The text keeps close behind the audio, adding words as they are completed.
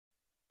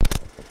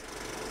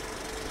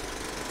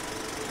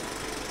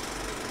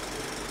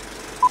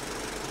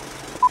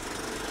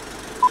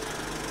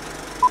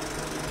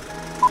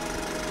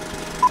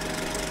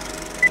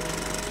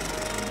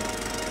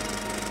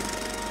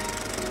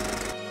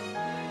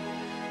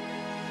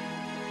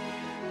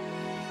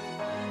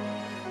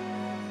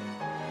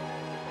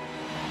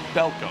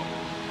Delco.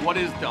 What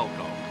is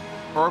Delco?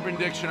 Urban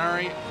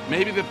Dictionary,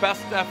 maybe the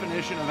best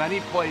definition of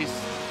any place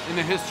in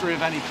the history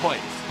of any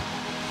place.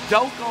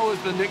 Delco is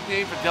the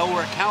nickname for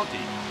Delaware County.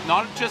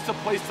 Not just a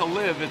place to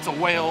live, it's a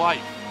way of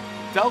life.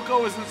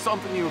 Delco isn't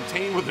something you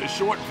obtain with a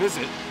short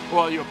visit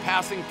while you're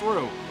passing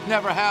through.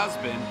 Never has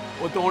been,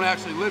 or don't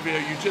actually live here,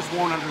 you just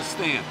won't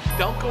understand.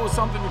 Delco is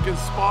something you can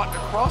spot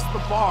across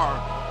the bar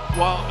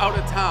while out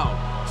of town.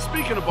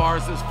 Speaking of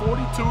bars, there's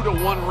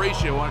 42-to-1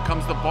 ratio when it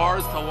comes to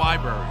bars to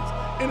libraries.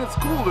 And it's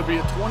cool to be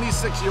a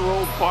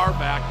 26-year-old bar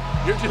back.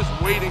 You're just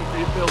waiting for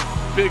your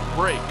big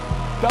break.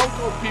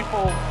 Delco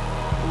people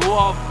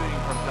love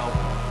being from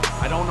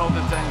Delco. I don't know if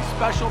there's anything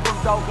special from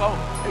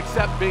Delco,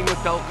 except being a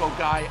Delco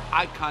guy,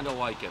 I kind of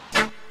like it.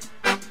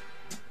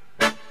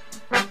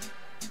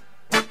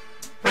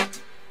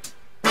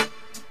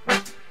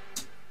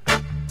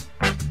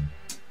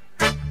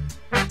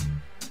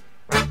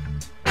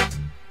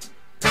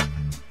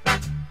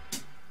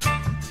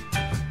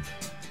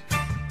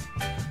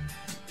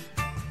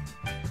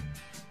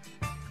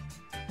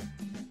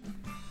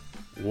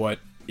 What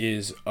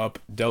is up,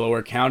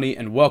 Delaware County,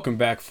 and welcome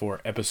back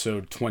for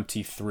episode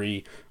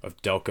 23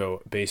 of Delco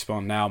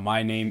Baseball Now.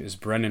 My name is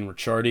Brendan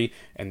Ricciardi,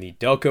 and the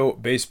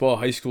Delco Baseball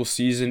high school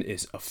season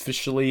is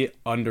officially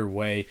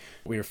underway.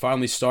 We are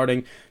finally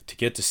starting to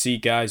get to see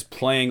guys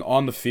playing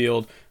on the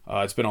field.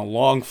 It's been a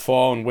long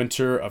fall and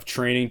winter of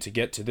training to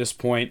get to this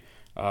point.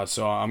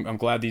 So I'm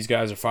glad these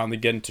guys are finally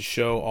getting to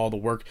show all the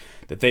work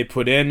that they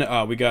put in.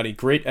 We got a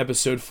great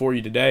episode for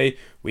you today.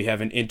 We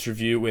have an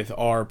interview with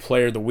our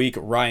player of the week,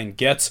 Ryan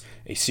Getz,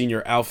 a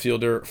senior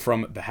outfielder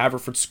from the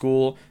Haverford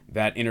School.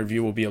 That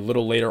interview will be a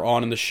little later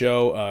on in the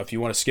show. If you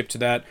want to skip to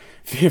that,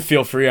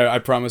 feel free. I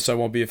promise I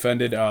won't be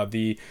offended.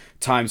 The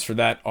times for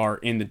that are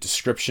in the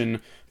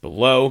description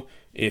below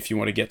if you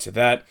want to get to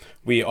that.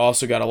 We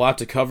also got a lot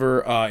to cover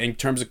in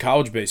terms of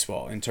college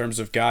baseball, in terms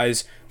of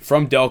guys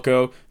from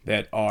Delco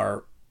that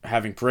are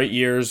having great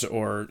years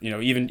or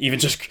even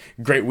just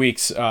great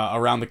weeks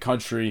around the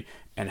country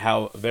and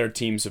how their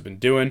teams have been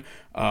doing.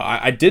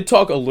 I did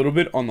talk a little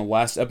bit on the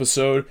last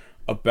episode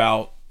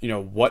about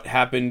what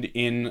happened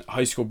in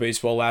high school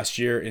baseball last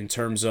year in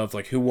terms of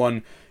like who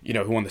won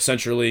the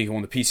Central League, who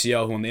won the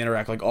PCL, who won the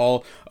Interact, like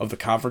all of the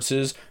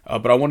conferences.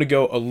 But I want to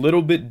go a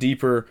little bit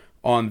deeper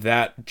on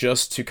that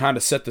just to kind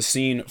of set the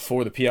scene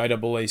for the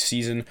PIAA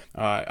season.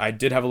 I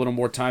did have a little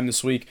more time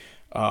this week.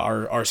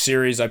 Our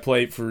series I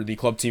played for the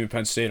club team at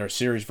Penn State, our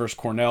series versus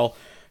Cornell,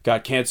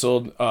 got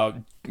canceled,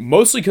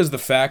 mostly because of the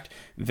fact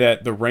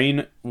that the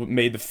rain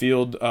made the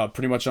field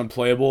pretty much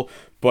unplayable.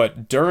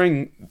 But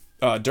during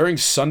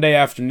Sunday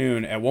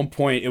afternoon, at one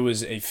point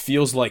it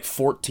feels like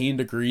 14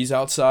 degrees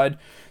outside.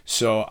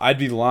 So I'd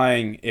be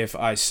lying if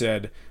I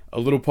said a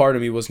little part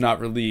of me was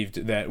not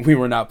relieved that we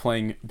were not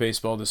playing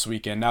baseball this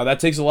weekend. Now, that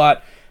takes a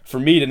lot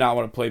for me to not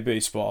want to play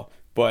baseball,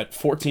 but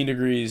 14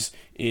 degrees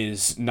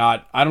is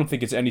not, I don't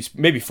think it's any,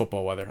 maybe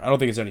football weather. I don't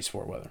think it's any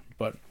sport weather.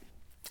 But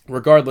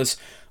regardless,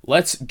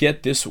 let's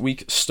get this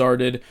week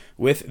started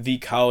with the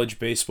college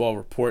baseball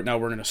report. Now,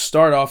 we're going to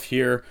start off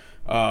here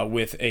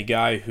with a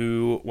guy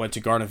who went to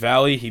Garnet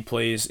Valley. He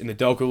plays in the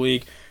Delco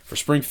League for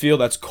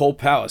Springfield. That's Cole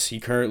Pallas. He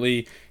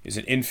currently is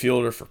an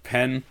infielder for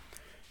Penn.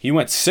 He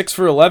went 6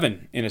 for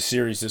 11 in a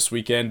series this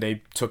weekend.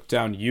 They took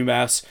down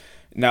UMass.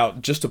 Now,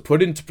 just to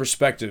put into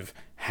perspective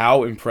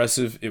how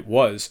impressive it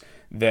was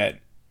that,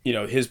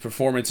 his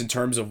performance in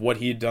terms of what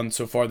he had done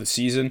so far this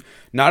season,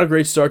 not a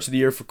great start to the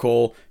year for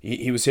Cole.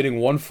 He was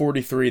hitting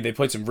 143. They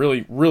played some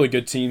really, really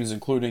good teams,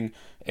 including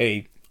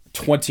a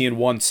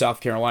 20-1 South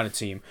Carolina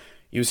team.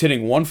 He was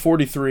hitting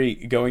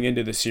 143 going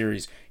into the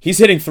series. He's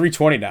hitting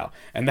 320 now.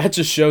 And that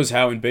just shows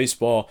how in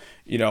baseball,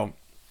 your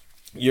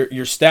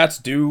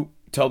stats do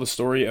tell the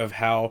story of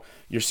how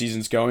your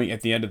season's going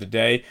at the end of the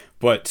day,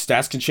 but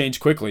stats can change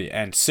quickly,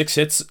 and 6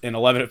 hits and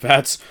 11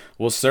 at-bats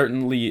will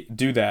certainly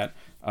do that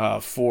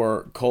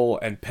for Cole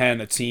and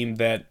Penn, a team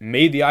that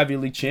made the Ivy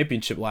League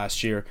championship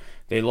last year.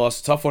 They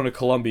lost a tough one to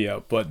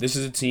Columbia, but this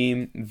is a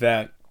team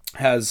that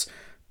has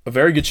a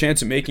very good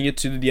chance of making it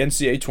to the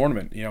NCAA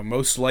tournament.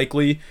 Most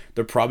likely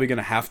they're probably going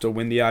to have to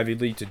win the Ivy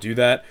League to do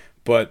that.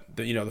 But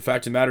the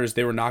fact of the matter is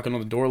they were knocking on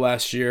the door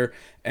last year,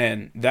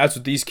 and that's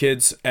what these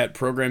kids at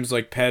programs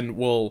like Penn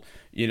will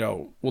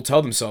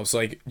tell themselves.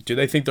 Like, do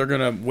they think they're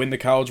going to win the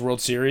College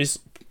World Series?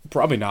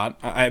 Probably not.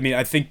 I mean,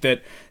 I think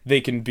that they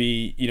can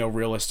be,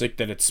 realistic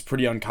that it's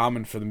pretty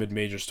uncommon for the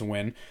mid-majors to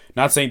win.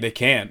 Not saying they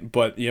can't,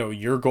 but,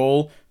 your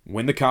goal,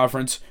 win the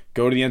conference,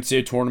 go to the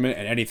NCAA tournament,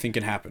 and anything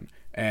can happen.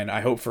 And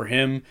I hope for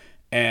him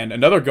and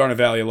another Garnet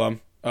Valley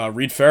alum,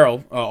 Reed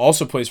Farrell,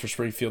 also plays for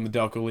Springfield in the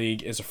Delco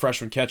League, is a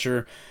freshman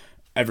catcher.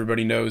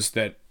 Everybody knows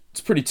that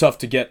it's pretty tough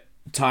to get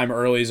time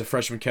early as a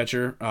freshman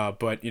catcher,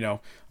 but, I'm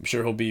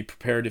sure he'll be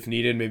prepared if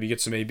needed, maybe get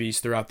some ABs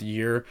throughout the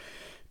year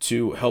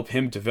to help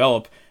him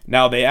develop.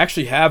 Now, they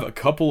actually have a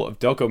couple of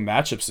Delco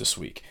matchups this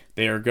week.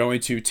 They are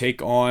going to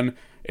take on,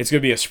 it's going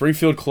to be a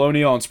Springfield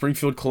Colonial and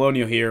Springfield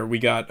Colonial here. We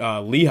got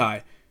Lehigh.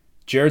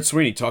 Jared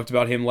Sweeney, talked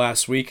about him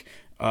last week.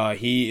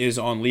 He is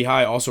on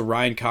Lehigh. Also,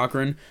 Ryan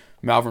Cochran,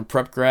 Malvern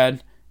Prep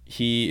grad.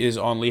 He is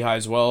on Lehigh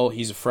as well.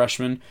 He's a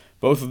freshman.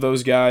 Both of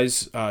those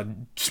guys,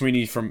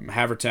 Sweeney from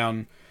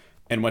Havertown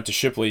and went to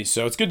Shipley.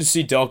 So it's good to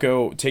see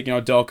Delco taking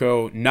out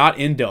Delco, not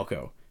in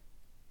Delco.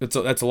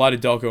 That's a lot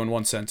of Delco in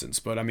one sentence.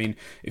 But, I mean,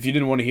 if you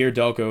didn't want to hear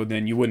Delco,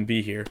 then you wouldn't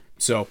be here.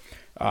 So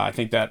I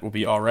think that will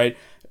be all right.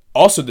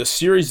 Also, the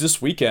series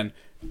this weekend,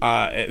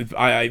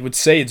 I would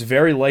say it's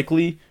very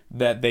likely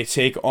that they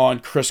take on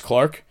Chris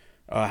Clark,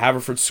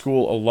 Haverford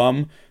School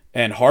alum,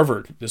 and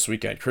Harvard this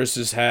weekend. Chris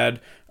has had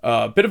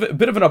a bit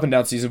of an up and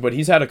down season, but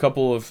he's had a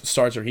couple of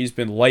starts where he's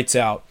been lights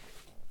out.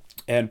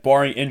 And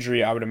barring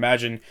injury, I would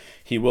imagine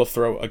he will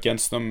throw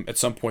against them at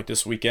some point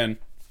this weekend.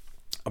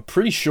 I'm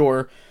pretty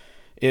sure,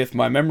 if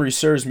my memory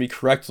serves me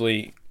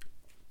correctly,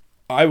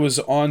 I was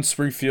on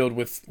Springfield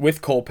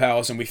with Cole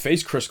Pals, and we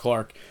faced Chris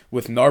Clark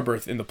with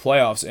Narberth in the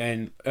playoffs,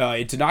 and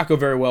it did not go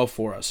very well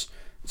for us.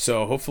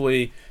 So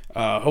hopefully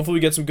we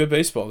get some good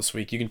baseball this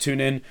week. You can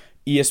tune in.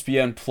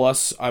 ESPN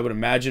Plus, I would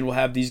imagine, will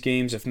have these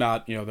games. If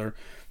not,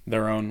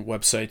 their own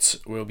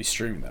websites will be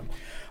streaming them.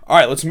 All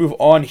right, let's move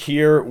on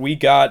here. We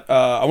got,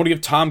 I want to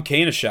give Tom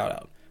Kane a shout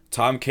out.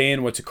 Tom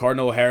Kane went to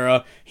Cardinal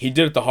O'Hara. He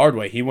did it the hard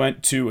way. He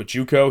went to a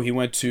JUCO. He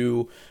went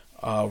to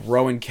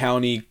Rowan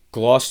County,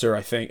 Gloucester.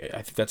 I think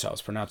that's how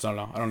it's pronounced. I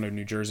don't know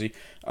New Jersey.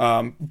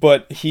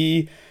 But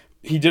he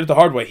did it the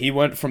hard way. He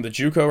went from the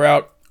JUCO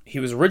route. He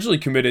was originally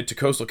committed to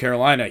Coastal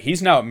Carolina.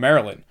 He's now at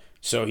Maryland.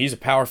 So he's a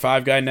Power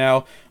 5 guy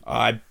now.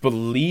 I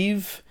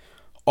believe,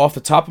 off the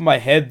top of my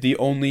head, the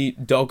only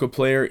Delco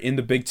player in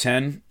the Big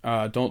Ten.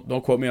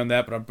 Don't quote me on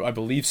that, but I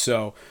believe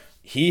so.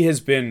 He has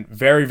been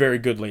very, very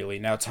good lately.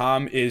 Now,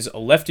 Tom is a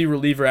lefty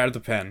reliever out of the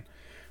pen,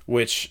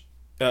 which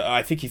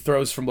I think he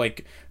throws from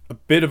like a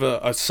bit of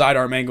a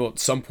sidearm angle at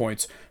some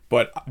points.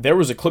 But there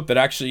was a clip that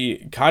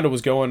actually kind of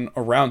was going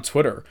around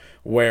Twitter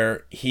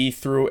where he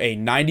threw a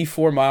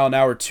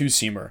 94-mile-an-hour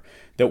two-seamer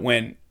that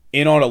went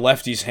in on a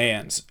lefty's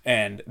hands,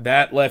 and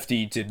that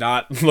lefty did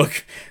not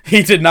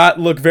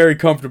look very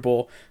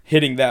comfortable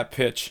hitting that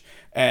pitch.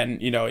 And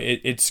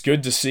it's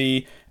good to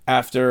see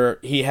after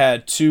he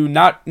had two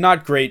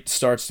not great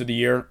starts to the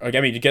year.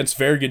 Against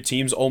very good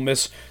teams. Ole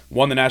Miss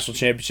won the national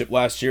championship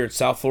last year, and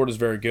South Florida's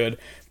very good,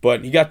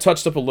 but he got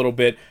touched up a little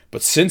bit.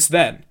 But since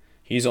then,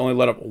 he's only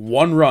let up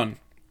one run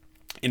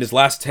in his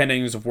last 10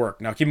 innings of work.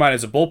 Now, keep in mind,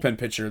 as a bullpen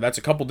pitcher, that's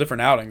a couple different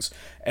outings,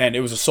 and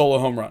it was a solo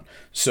home run.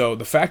 So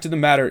the fact of the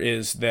matter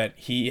is that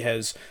he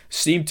has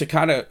seemed to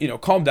kind of,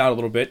 calm down a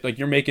little bit. Like,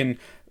 you're making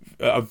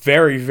a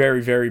very,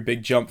 very, very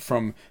big jump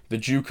from the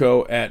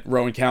JUCO at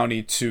Rowan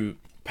County to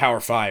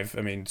Power 5.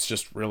 I mean, it's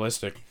just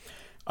realistic.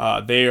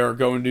 They are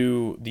going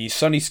to the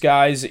Sunny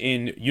Skies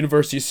in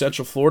University of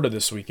Central Florida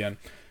this weekend.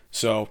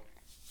 So,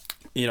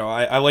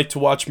 I like to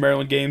watch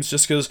Maryland games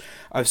just because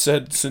I've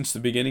said since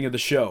the beginning of the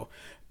show,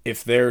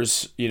 if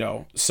there's,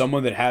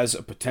 someone that has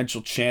a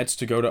potential chance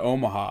to go to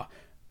Omaha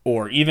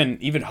or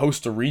even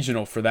host a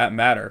regional for that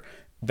matter,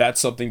 that's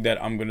something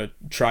that I'm going to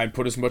try and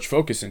put as much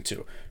focus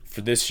into.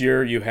 For this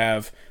year, you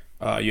have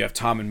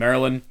Tom in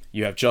Maryland,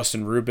 you have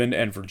Justin Rubin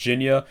and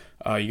Virginia,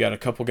 you got a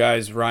couple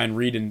guys, Ryan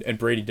Reed and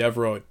Brady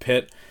Devereaux at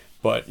Pitt,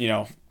 but,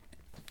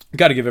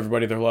 got to give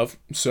everybody their love.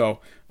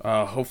 So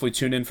hopefully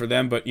tune in for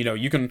them, but,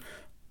 you can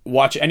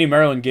watch any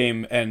Maryland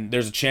game, and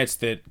there's a chance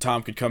that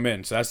Tom could come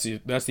in. So that's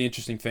the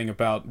interesting thing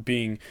about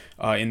being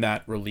in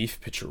that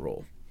relief pitcher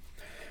role.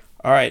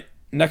 All right,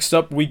 next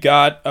up we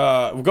got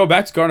we'll go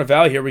back to Garnet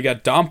Valley here. We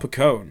got Dom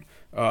Picone.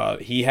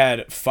 He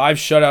had 5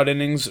 shutout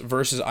innings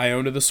versus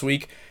Iona this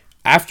week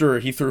after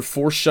he threw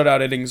 4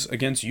 shutout innings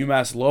against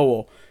UMass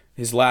Lowell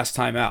his last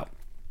time out.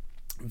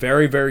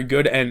 Very, very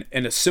good, and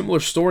a similar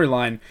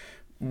storyline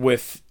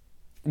with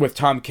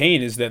Tom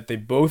Kane is that they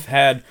both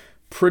had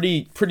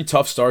pretty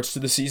tough starts to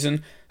the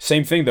season.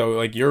 Same thing though,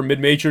 like you're a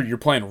mid-major, you're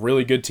playing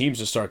really good teams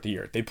to start the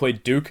year. They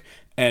played Duke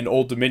and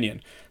Old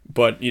Dominion,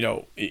 but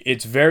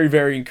it's very,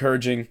 very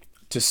encouraging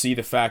to see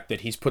the fact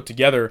that he's put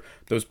together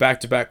those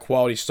back-to-back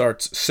quality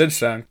starts since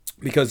then,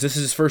 because this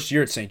is his first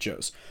year at St.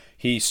 Joe's.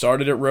 He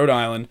started at Rhode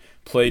Island,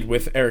 played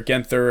with Eric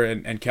Genther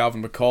and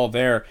Calvin McCall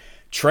there,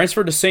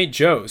 transferred to St.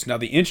 Joe's. Now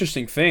the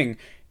interesting thing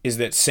is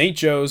that St.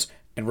 Joe's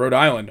and Rhode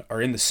Island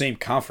are in the same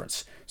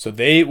conference, so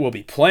they will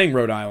be playing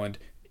Rhode Island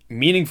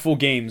meaningful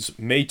games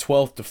May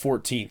 12th to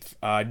 14th.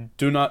 I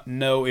do not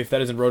know if that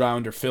is in Rhode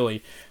Island or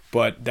Philly,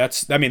 but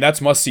that's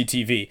must-see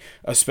TV.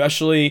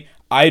 Especially,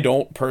 I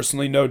don't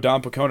personally know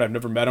Dom Picone. I've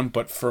never met him,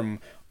 but from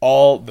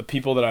all the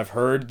people that I've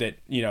heard that,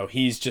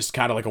 he's just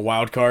kind of like a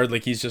wild card.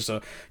 Like, he's just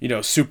a,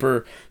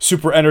 super,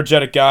 super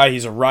energetic guy.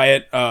 He's a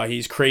riot.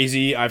 He's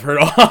crazy. I've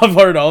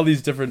heard all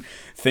these different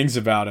things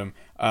about him.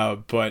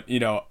 But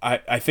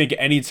I think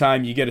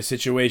anytime you get a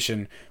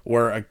situation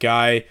where a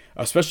guy,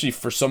 especially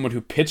for someone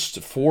who pitched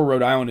for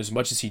Rhode Island as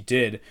much as he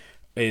did,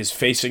 is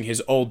facing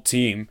his old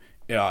team,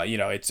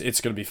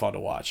 it's going to be fun to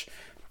watch.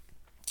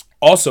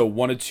 Also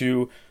wanted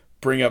to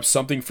bring up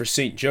something for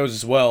St. Joe's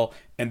as well,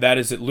 and that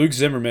is that Luke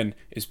Zimmerman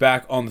is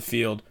back on the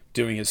field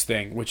doing his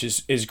thing, which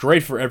is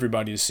great for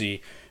everybody to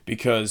see,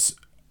 because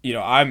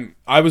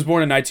I was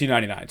born in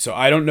 1999, so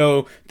I don't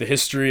know the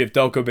history of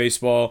Delco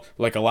baseball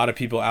like a lot of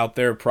people out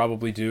there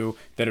probably do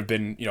that have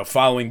been,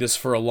 following this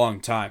for a long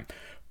time.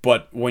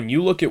 But when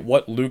you look at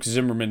what Luke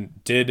Zimmerman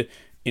did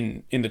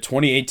in the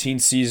 2018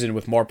 season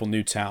with Marple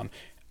Newtown,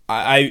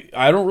 I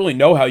don't really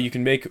know how you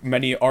can make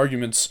many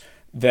arguments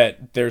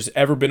that there's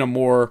ever been a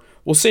more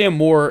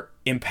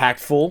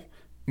impactful,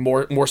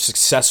 more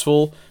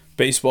successful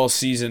baseball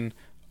season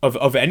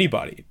of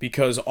anybody.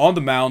 Because on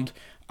the mound,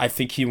 I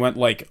think he went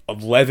like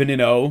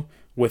 11-0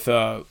 with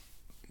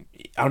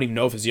I don't even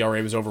know if his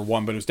ERA was over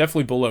 1, but it was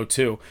definitely below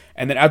 2.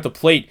 And then at the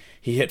plate,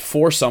 he hit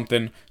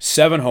 4-something,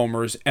 7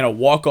 homers, and a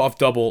walk-off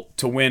double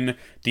to win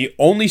the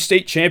only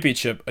state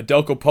championship a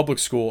Delco Public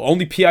School,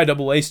 only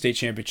PIAA state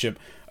championship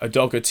a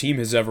Delco team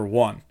has ever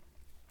won.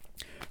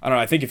 I don't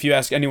know, I think if you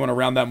ask anyone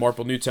around that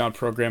Marple Newtown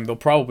program, they'll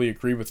probably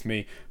agree with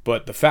me.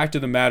 But the fact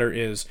of the matter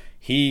is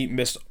he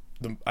missed,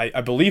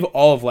 I believe,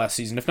 all of last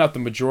season, if not the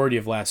majority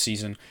of last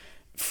season.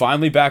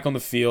 Finally back on the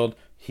field.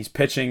 He's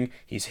pitching.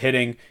 He's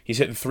hitting. He's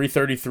hitting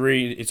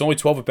 .333. It's only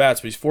 12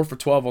 at-bats, but he's 4 for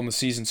 12 on the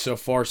season so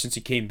far since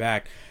he came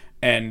back.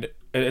 And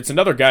it's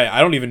another guy,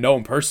 I don't even know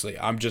him personally.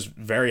 I'm just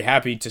very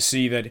happy to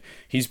see that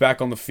he's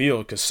back on the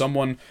field because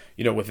someone,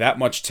 with that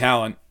much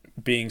talent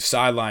being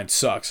sidelined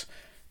sucks.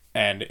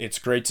 And it's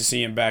great to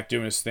see him back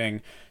doing his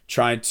thing,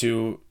 trying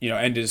to,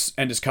 end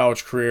his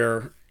college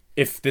career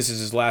if this is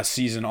his last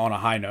season on a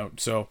high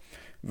note. So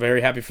very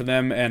happy for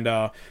them, and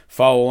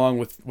follow along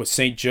with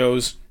St.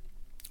 Joe's,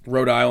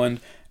 Rhode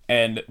Island,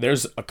 and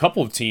there's a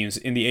couple of teams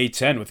in the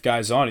A10 with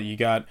guys on it. You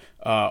got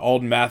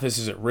Alden Mathis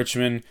is at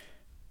Richmond,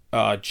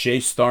 Jay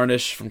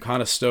Starnish from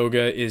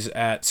Conestoga is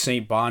at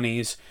St.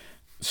 Bonnie's.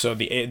 So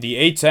the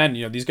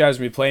A10, these guys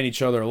will be playing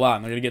each other a lot,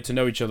 and they're going to get to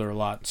know each other a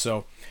lot.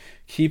 So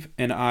keep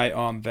an eye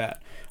on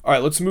that. All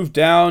right, let's move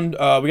down.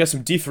 We got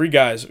some D3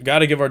 guys. Got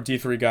to give our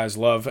D3 guys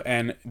love,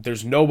 and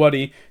there's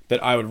nobody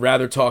that I would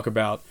rather talk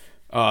about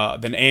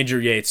than Andrew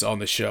Yates on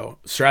the show.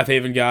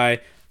 Strathaven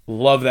guy,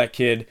 love that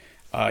kid.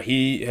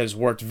 He has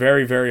worked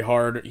very, very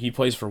hard. He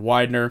plays for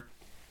Widener.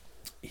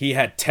 He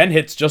had 10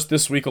 hits just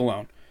this week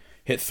alone.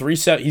 He's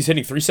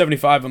hitting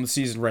 .375 on the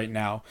season right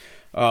now.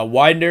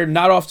 Widener,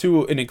 not off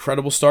to an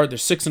incredible start. They're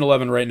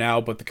 6-11 right now,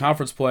 but the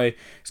conference play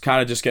is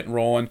kind of just getting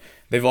rolling.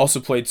 They've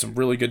also played some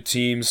really good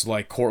teams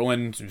like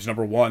Cortland, who's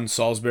number 1,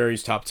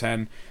 Salisbury's top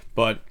 10.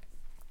 But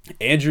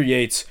Andrew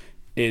Yates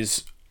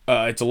is,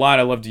 it's a line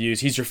I love to use.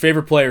 He's your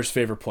favorite player's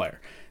favorite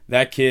player.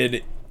 That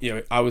kid,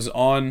 I was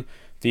on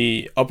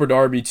the Upper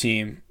Darby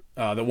team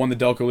that won the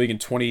Delco League in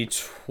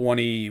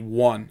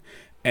 2021.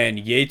 And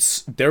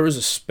Yates, there was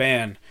a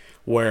span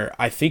where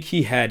I think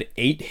he had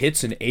 8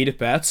 hits and 8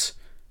 at-bats,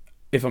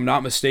 if I'm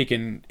not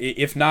mistaken.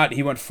 If not,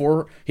 he had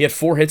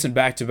 4 hits in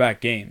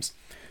back-to-back games.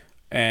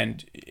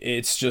 And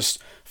it's just,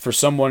 for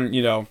someone,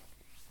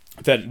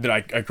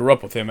 that I grew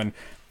up with him,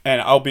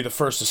 and I'll be the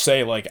first to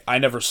say, like, I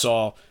never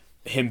saw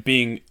him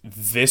being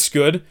this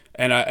good.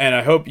 And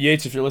I hope,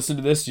 Yates, if you're listening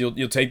to this,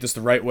 you'll take this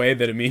the right way,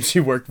 that it means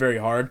you worked very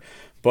hard.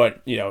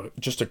 But,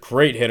 just a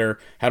great hitter.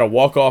 Had a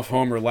walk-off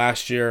homer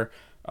last year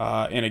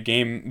in a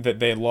game that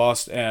they had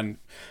lost, and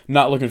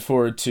not looking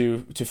forward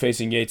to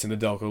facing Yates in the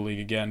Delco League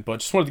again. But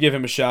just wanted to give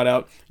him a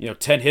shout-out.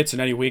 10 hits in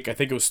any week. I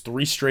think it was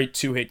 3 straight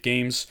 2-hit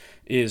games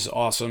is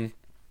awesome.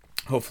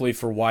 Hopefully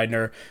for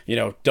Widener,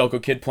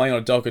 Delco kid playing on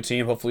a Delco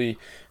team, hopefully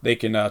they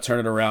can turn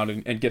it around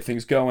and get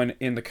things going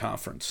in the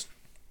conference.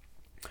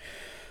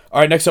 All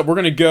right, next up, we're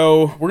gonna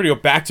go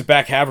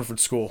back-to-back Haverford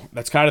school.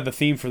 That's kind of the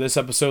theme for this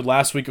episode.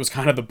 Last week it was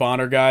kind of the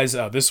Bonner guys.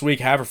 This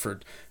week,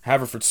 Haverford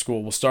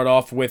school. We'll start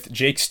off with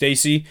Jake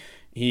Stacy.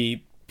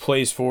 He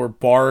plays for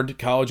Bard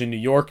College in New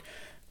York.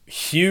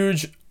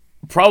 Huge,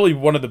 probably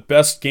one of the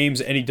best games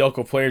any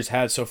Delco players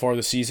had so far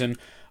this season.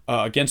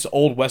 Against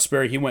Old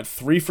Westbury, he went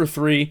 3 for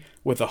 3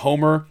 with a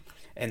homer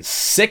and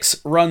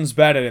 6 runs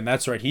batted in.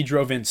 That's right, he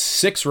drove in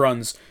 6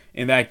 runs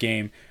in that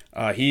game.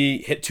 He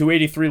hit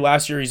 .283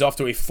 last year. He's off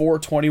to a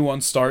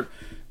 .421 start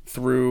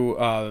through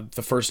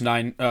the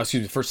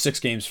first 6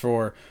 games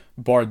for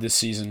Bard this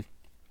season.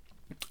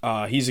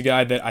 He's a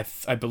guy that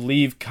I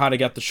believe kind of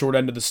got the short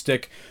end of the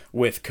stick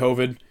with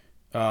COVID,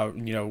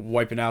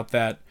 wiping out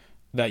that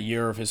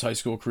year of his high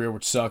school career,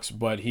 which sucks.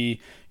 But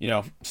he,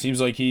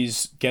 seems like he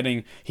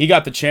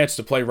got the chance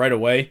to play right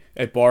away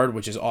at Bard,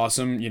 which is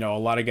awesome. A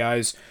lot of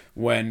guys,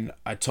 when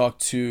I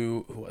talked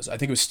to, I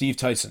think it was Steve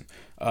Tyson,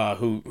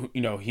 who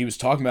he was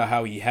talking about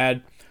how he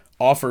had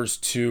offers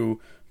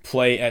to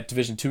play at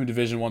Division II and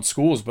Division I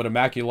schools, but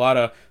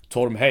Immaculata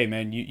told him, hey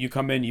man, you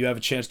come in, you have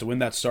a chance to win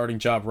that starting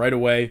job right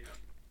away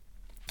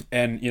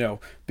and,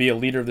 be a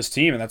leader of this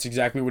team. And that's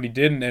exactly what he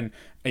did. And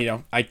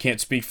I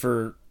can't speak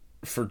for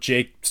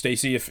Jake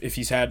Stacy if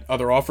he's had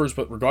other offers,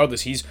 but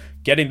regardless, he's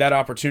getting that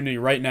opportunity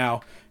right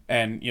now.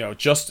 And,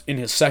 just in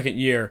his second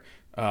year,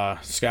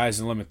 sky's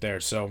the limit there.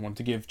 So I wanted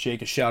to give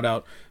Jake a shout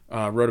out.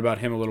 Wrote about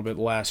him a little bit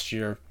last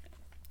year.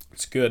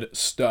 It's good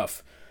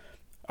stuff.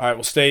 All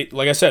right,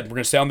 like I said, we're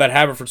going to stay on that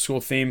Haverford school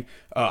theme.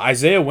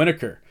 Isaiah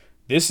Winokur.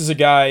 This is a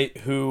guy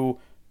who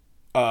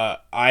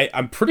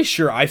I'm pretty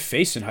sure I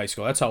faced in high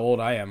school. That's how old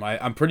I am.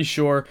 I'm pretty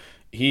sure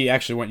he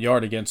actually went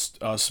yard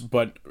against us,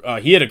 but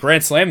he had a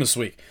grand slam this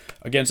week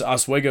against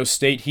Oswego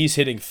State. He's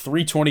hitting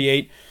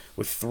 .328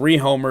 with 3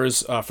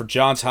 homers for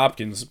Johns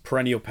Hopkins,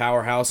 perennial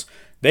powerhouse.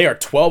 They are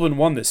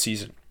 12-1 this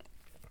season.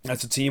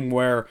 That's a team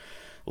where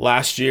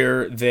last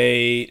year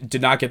they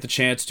did not get the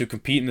chance to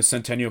compete in the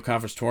Centennial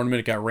Conference tournament.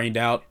 It got rained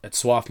out at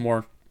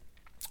Swarthmore.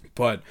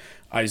 But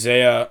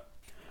Isaiah, I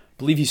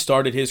believe he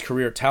started his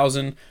career at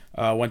Towson,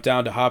 went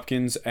down to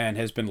Hopkins, and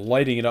has been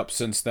lighting it up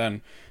since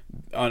then.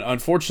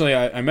 Unfortunately,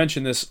 I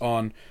mentioned this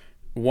on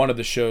one of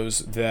the shows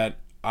that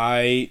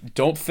I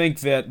don't think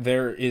that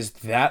there is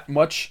that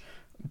much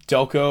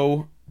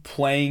Delco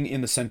playing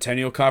in the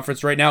Centennial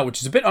Conference right now,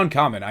 which is a bit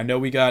uncommon. I know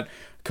we got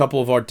a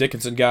couple of our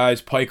Dickinson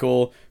guys,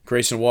 Peichel,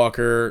 Grayson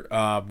Walker,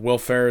 Will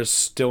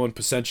Ferris, Dylan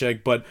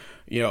Pasenchek, but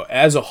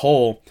as a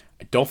whole,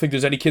 I don't think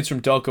there's any kids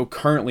from Delco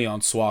currently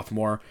on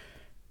Swarthmore.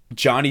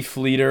 Johnny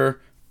Fleeter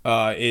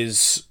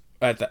is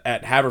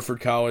at Haverford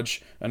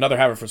College, another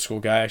Haverford school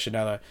guy, actually,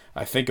 now that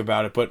I think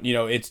about it. But,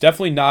 it's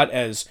definitely not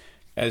as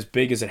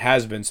big as it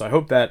has been, so I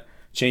hope that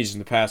changes in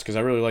the past because I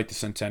really like the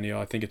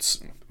Centennial. I think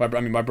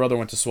my brother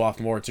went to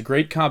Swarthmore. It's a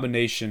great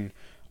combination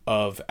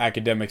of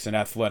academics and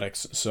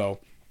athletics, so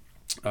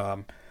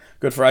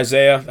good for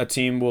Isaiah. That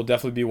team will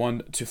definitely be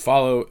one to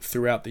follow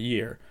throughout the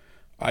year.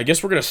 I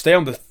guess we're going to stay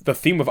on the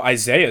theme of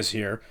Isaiah's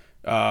here,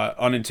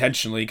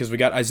 unintentionally, because we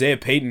got Isaiah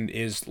Payton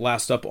is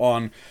last up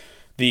on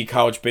the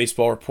college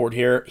baseball report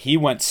here. He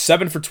went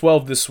 7 for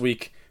 12 this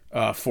week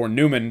for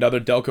Newman, another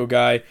Delco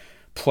guy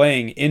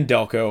playing in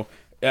Delco.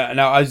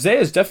 Now,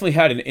 Isaiah's definitely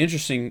had an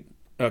interesting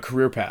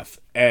career path,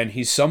 and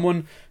he's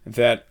someone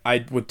that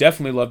I would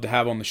definitely love to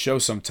have on the show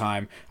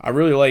sometime. I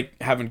really like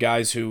having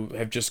guys who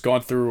have just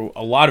gone through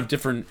a lot of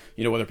different,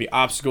 whether it be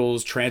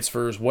obstacles,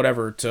 transfers,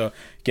 whatever, to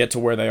get to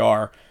where they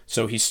are.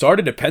 So he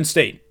started at Penn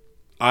State.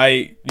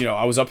 I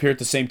was up here at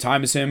the same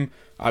time as him.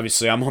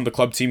 Obviously, I'm on the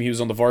club team. He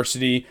was on the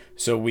varsity,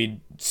 so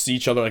we'd see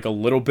each other like a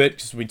little bit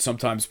because we'd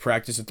sometimes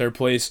practice at their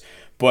place.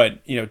 But,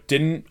 I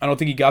don't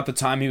think he got the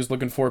time he was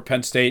looking for at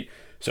Penn State.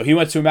 So he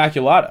went to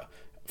Immaculata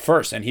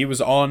first, and he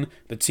was on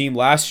the team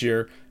last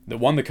year that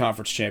won the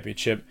conference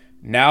championship.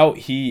 Now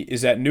he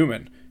is at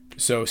Newman.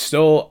 So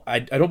still, I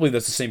don't believe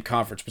that's the same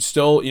conference, but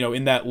still,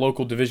 in that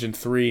local Division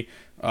III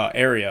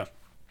area.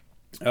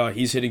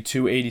 He's hitting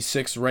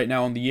 .286 right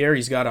now in the year.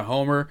 He's got a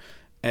homer,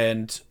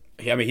 and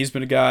he's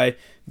been a guy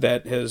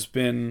that has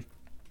been,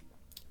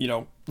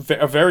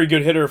 a very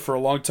good hitter for a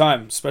long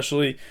time,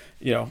 especially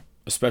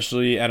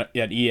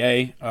at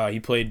EA. He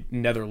played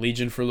Nether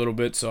Legion for a little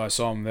bit, so I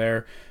saw him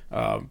there.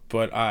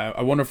 But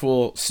I wonder if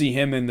we'll see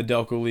him in the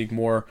Delco League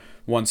more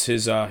once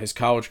his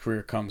college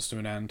career comes to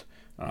an end.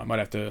 I might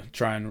have to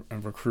try and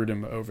recruit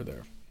him over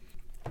there.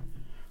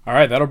 All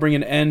right, that'll bring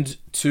an end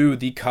to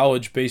the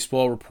college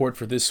baseball report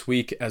for this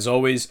week. As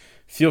always,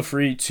 feel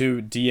free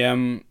to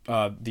DM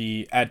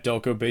the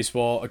 @Delco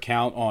Baseball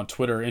account on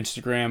Twitter or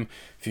Instagram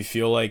if you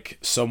feel like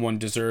someone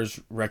deserves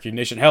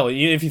recognition. Hell,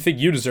 if you think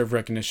you deserve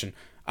recognition.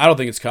 I don't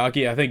think it's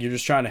cocky. I think you're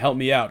just trying to help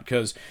me out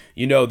because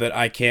you know that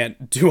I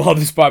can't do all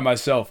this by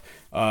myself.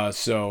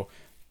 So,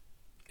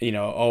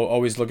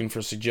 always looking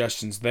for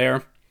suggestions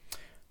there.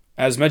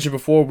 As mentioned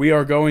before, we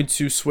are going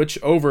to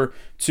switch over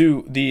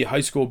to the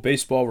high school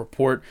baseball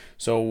report.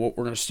 So we're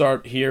going to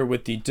start here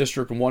with the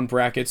District 1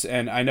 brackets.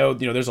 And I know,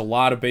 there's a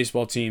lot of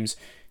baseball teams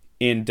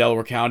in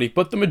Delaware County,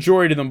 but the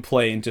majority of them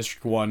play in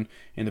District 1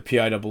 in the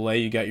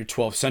PIAA. You got your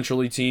 12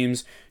 Centrally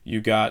teams. You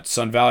got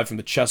Sun Valley from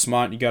the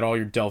Chestmont. You got all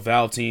your Del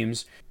Val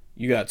teams.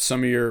 You got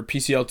some of your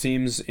PCL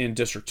teams in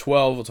District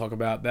 12. We'll talk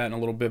about that in a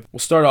little bit. We'll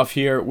start off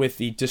here with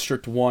the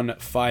District 1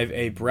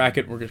 5A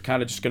bracket. We're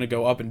kind of just going to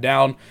go up and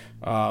down,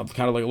 kind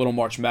of like a little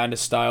March Madness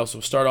style. So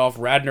we'll start off.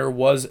 Radnor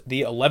was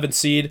the 11th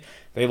seed.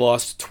 They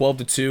lost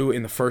 12-2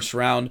 in the first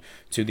round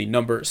to the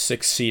number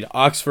 6 seed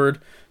Oxford.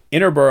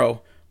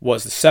 Interborough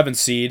was the 7th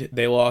seed.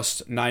 They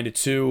lost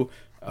 9-2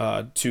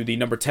 to the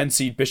number 10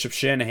 seed Bishop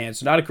Shanahan.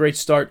 So not a great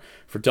start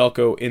for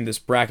Delco in this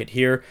bracket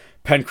here.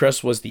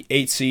 Pencrest was the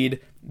 8th seed.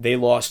 They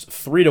lost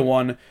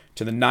 3-1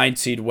 to the 9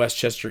 seed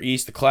Westchester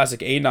East. The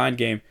classic A9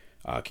 game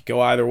could go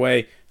either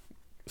way.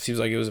 Seems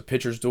like it was a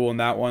pitcher's duel in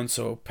that one.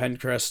 So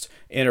Pencrest,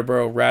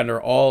 Interborough,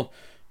 Radnor all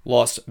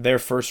lost their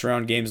first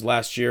round games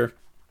last year.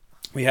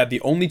 We had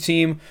the only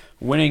team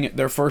winning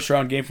their first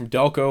round game from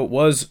Delco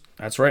was,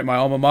 that's right, my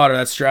alma mater,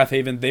 that's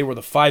Strathaven. They were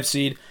the 5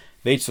 seed.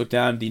 They took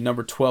down the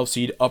number 12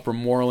 seed Upper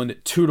Moreland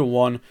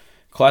 2-1.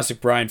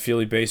 Classic Brian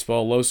Feely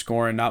baseball, low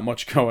scoring, not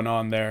much going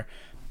on there.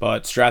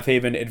 But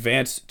Strathaven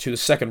advanced to the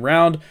second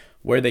round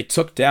where they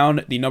took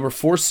down the number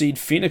 4 seed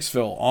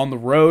Phoenixville on the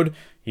road.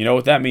 You know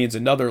what that means,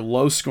 another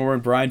low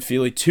scoring Brian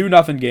Feely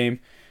 2-0 game.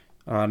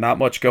 Not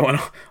much going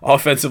on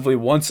offensively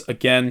once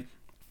again.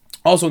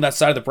 Also on that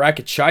side of the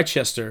bracket,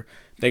 Chichester,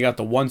 they got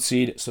the 1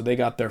 seed, so they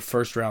got their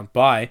first round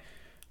bye.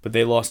 But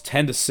they lost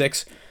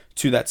 10-6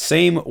 to that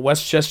same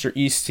Westchester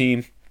East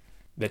team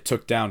that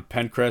took down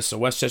Pencrest. So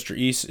Westchester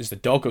East is the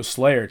Delco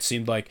Slayer, it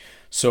seemed like,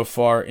 so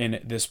far in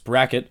this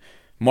bracket.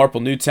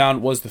 Marple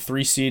Newtown was the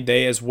 3 seed.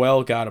 They as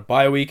well got a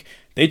bye week.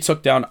 They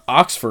took down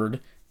Oxford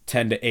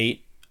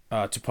 10-8.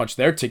 to punch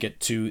their ticket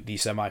to the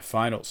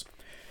semifinals.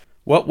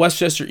 Well,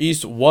 Westchester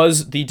East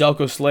was the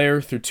Delco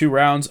Slayer through 2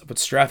 rounds, but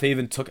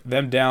Strathaven took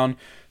them down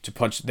to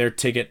punch their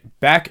ticket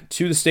back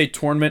to the state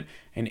tournament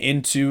and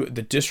into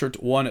the District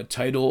 1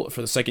 title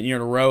for the second year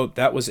in a row.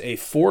 That was a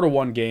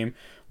 4-1 game.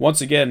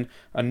 Once again,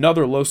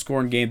 another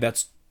low-scoring game.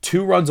 That's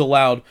 2 runs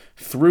allowed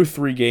through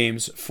 3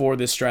 games for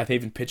this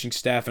Strathaven pitching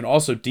staff and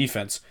also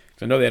defense,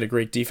 because I know they had a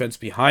great defense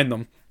behind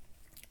them.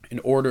 In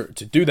order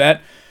to do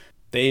that,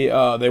 they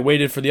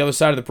waited for the other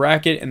side of the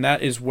bracket, and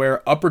that is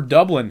where Upper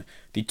Dublin,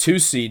 the 2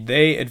 seed,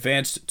 they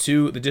advanced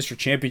to the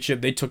district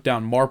championship. They took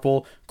down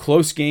Marple.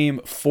 Close game,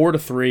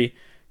 4-3.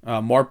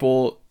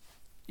 Marple,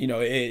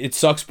 it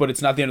sucks, but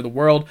it's not the end of the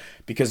world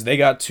because they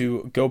got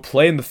to go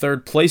play in the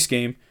 3rd place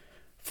game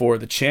for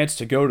the chance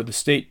to go to the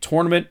state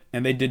tournament,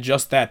 and they did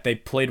just that. They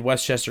played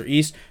Westchester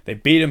East. They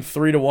beat them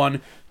 3-1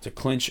 to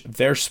clinch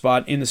their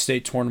spot in the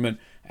state tournament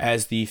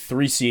as the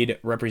 3 seed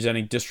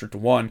representing District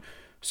 1.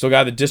 Still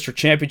got the district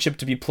championship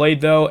to be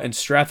played, though, and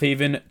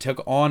Strathaven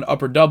took on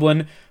Upper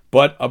Dublin,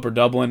 but Upper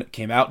Dublin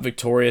came out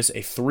victorious,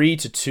 a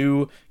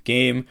 3-2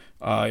 game.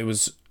 It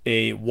was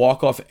a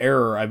walk-off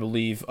error, I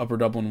believe, Upper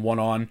Dublin won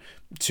on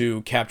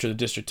to capture the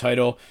district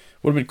title.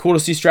 Would have been cool to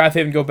see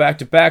Strathaven go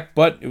back-to-back,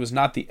 but it was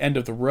not the end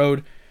of the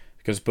road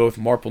because both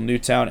Marple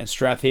Newtown and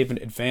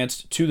Strathaven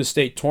advanced to the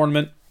state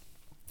tournament.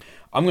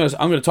 I'm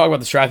gonna talk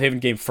about the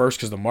Strathaven game first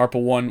because the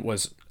Marple one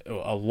was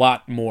a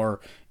lot more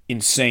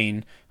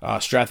insane.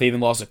 Strathaven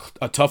lost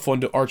a tough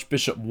one to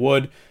Archbishop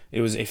Wood.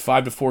 It was a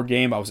 5-4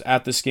 game. I was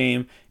at this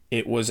game.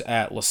 It was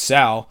at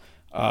LaSalle.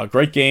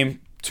 Great game.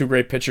 2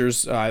 great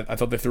pitchers. I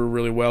thought they threw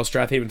really well.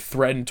 Strathaven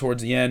threatened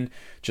towards the end,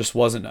 just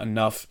wasn't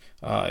enough.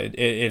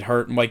 It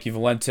hurt. Mikey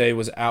Valente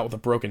was out with a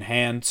broken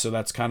hand, so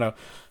that's kind of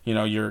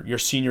your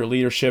senior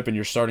leadership and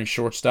your starting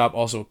shortstop,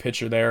 also a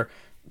pitcher there.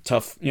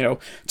 Tough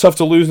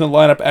to lose in the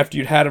lineup after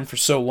you'd had him for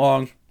so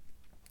long.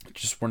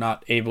 Just were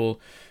not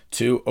able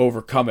to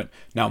overcome it.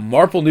 Now,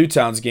 Marple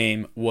Newtown's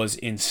game was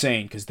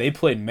insane because they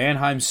played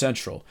Mannheim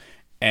Central,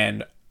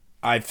 and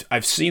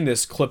I've seen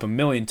this clip a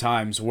million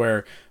times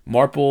where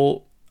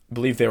Marple, I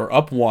believe they were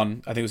up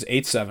 1, I think it was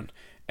 8-7,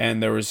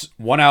 and there was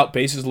 1 out,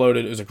 bases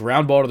loaded. It was a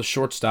ground ball to the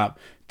shortstop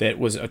that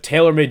was a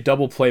tailor-made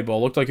double play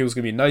ball. Looked like it was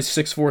going to be a nice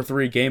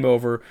 6-4-3 game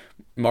over,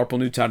 Marple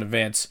Newtown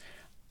advance.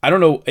 I don't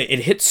know, it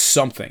hit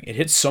something. It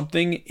hit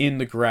something in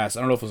the grass. I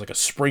don't know if it was like a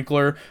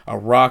sprinkler, a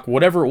rock,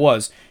 whatever it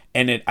was,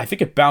 and I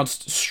think it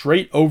bounced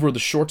straight over the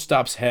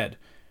shortstop's head.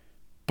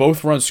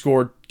 Both runs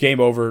scored,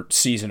 game over,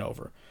 season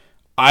over.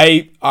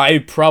 I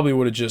probably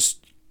would have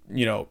just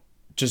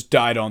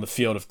died on the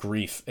field of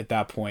grief at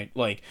that point.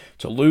 Like,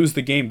 to lose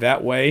the game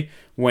that way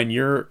when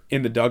you're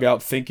in the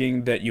dugout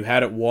thinking that you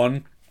had it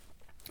won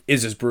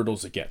is as brutal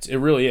as it gets. It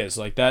really is.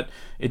 Like that,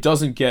 it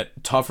doesn't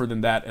get tougher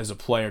than that as a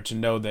player to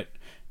know that,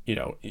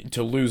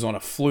 to lose on a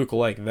fluke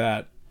like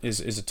that is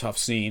a tough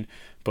scene.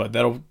 But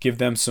that'll give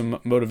them some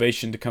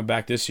motivation to come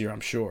back this year, I'm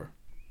sure.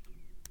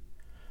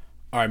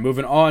 All right,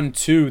 moving on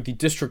to the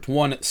District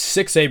 1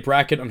 6A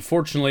bracket.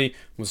 Unfortunately,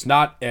 was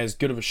not as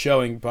good of a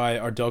showing by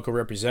our Delco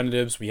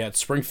representatives. We had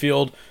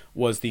Springfield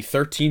was the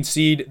 13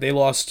 seed. They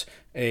lost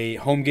a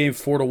home game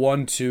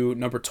 4-1 to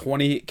number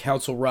 20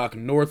 Council Rock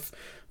North.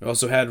 We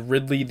also had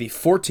Ridley, the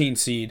 14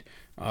 seed,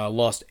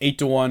 lost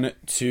 8-1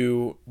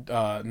 to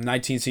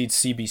 19 seed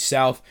CB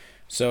South.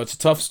 So it's a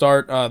tough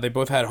start. They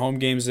both had home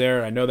games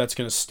there. I know that's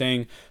going to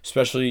sting,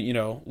 especially,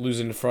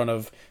 losing in front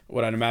of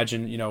what I'd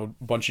imagine, a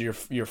bunch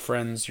of your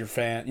friends, your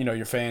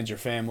fans, your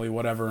family,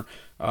 whatever,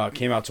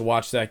 came out to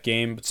watch that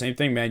game. But same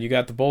thing, man. You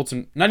got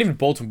the not even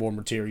bulletin board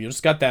material. You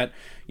just got that,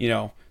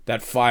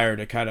 that fire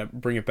to kind of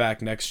bring it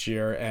back next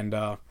year and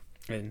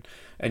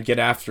get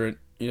after it.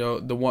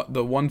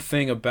 The one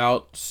thing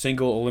about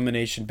single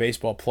elimination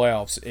baseball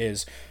playoffs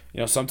is,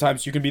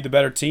 sometimes you can be the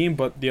better team,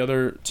 but the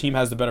other team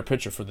has the better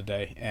pitcher for the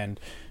day, and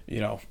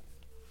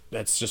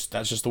that's just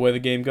the way the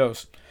game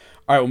goes.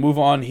 All right, we'll move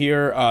on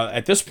here.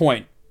 At this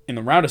point in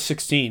the round of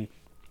 16,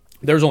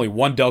 there's only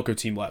one Delco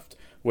team left,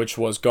 which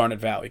was Garnet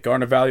Valley.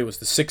 Garnet Valley was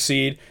the 6th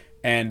seed,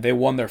 and they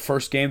won their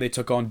first game. They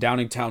took on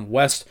Downingtown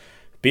West,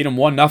 beat them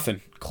 1-0.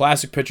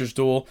 Classic pitchers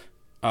duel.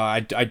 I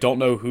don't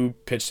know who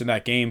pitched in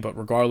that game, but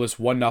regardless,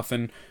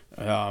 1-0.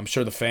 I'm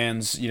sure the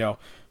fans,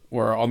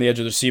 were on the edge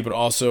of their seat, but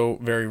also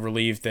very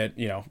relieved that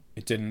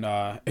it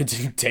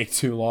didn't take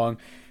too long.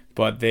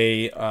 But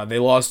they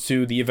lost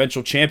to the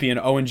eventual champion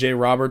Owen J.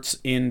 Roberts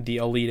in the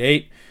Elite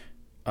Eight,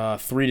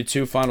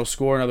 3-2 final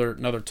score.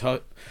 Another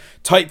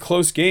tight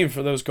close game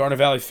for those Garnet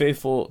Valley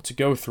faithful to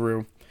go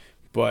through.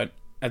 But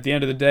at the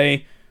end of the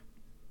day,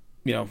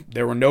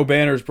 there were no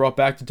banners brought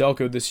back to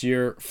Delco this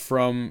year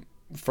from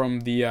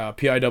the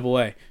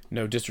PIAA.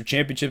 No district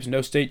championships,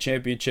 no state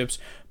championships,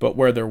 but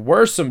where there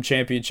were some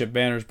championship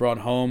banners brought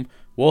home,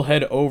 we'll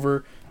head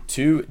over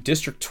to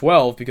District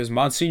 12 because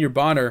Monsignor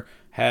Bonner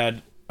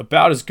had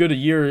about as good a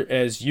year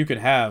as you could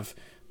have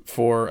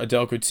for a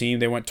Delco team.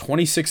 They went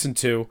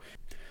 26-2.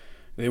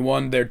 They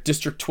won their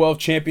District 12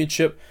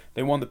 championship.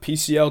 They won the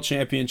PCL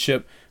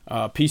championship.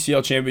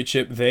 PCL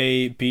championship,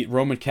 they beat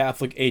Roman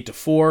Catholic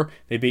 8-4.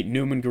 They beat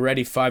Newman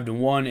Goretti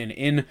 5-1, and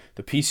in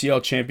the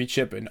PCL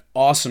championship, an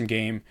awesome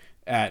game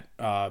at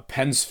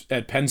Penn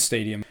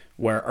Stadium,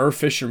 where Irv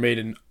Fisher made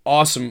an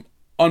awesome,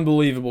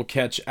 unbelievable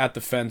catch at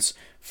the fence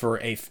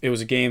it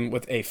was a game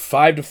with a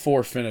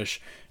 5-4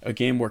 finish, a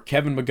game where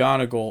Kevin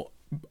McGonigal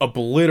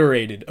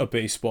obliterated a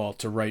baseball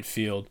to right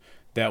field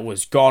that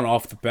was gone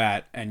off the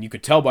bat, and you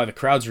could tell by the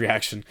crowd's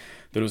reaction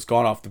that it was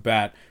gone off the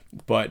bat.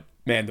 But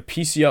man, the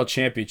PCL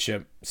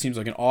championship seems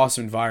like an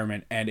awesome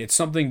environment, and it's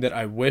something that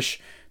I wish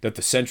that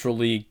the Central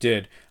League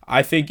did.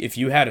 I think if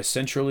you had a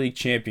Central League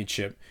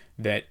championship,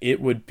 that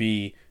it would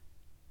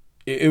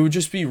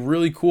just be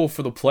really cool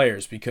for the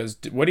players, because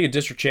winning a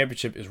district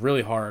championship is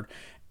really hard,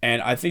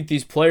 and I think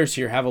these players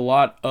here have a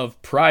lot of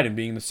pride in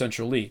being in the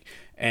Central League.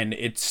 And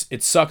it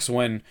sucks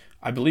when,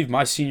 I believe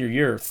my senior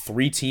year,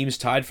 3 teams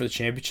tied for the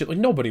championship. Like,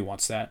 nobody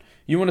wants that.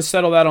 You want to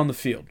settle that on the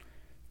field.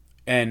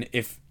 And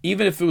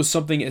even if it was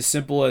something as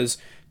simple as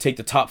take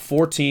the top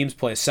 4 teams,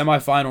 play a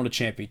semifinal and a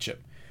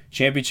championship.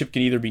 Championship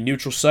can either be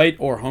neutral site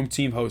or home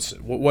team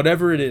hosted.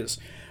 Whatever it is,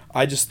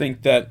 I just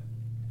think that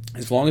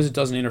as long as it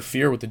doesn't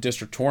interfere with the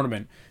district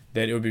tournament,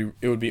 that it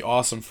would be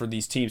awesome for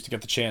these teams to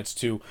get the chance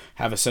to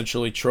have a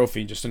Central League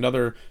trophy, just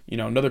another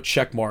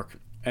check mark,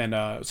 and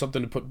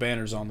something to put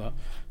banners on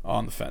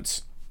the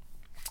fence.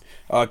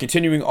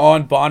 Continuing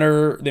on,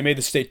 Bonner, they made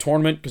the state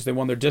tournament because they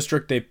won their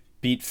district. They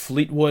beat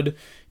Fleetwood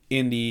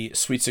in the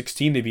Sweet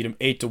 16. They beat them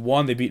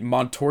 8-1. They beat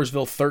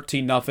Montoursville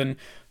 13-0.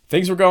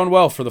 Things were going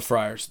well for the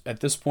Friars. At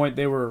this point,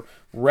 they were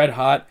red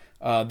hot.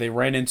 They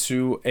ran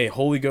into a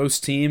Holy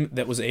Ghost team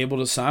that was able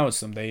to silence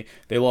them. They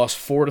lost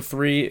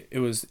 4-3. It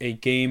was a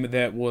game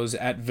that was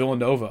at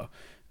Villanova.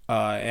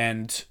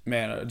 And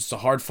man, it's a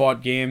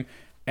hard-fought game.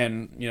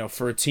 And,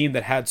 for a team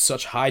that had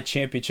such high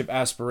championship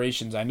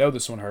aspirations, I know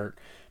this one hurt.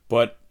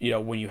 But,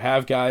 when you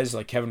have guys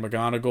like Kevin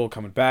McGonigal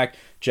coming back,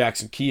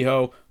 Jackson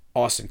Kehoe,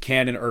 Austin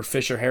Cannon, Irv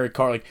Fisher, Harry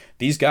Carr, like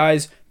these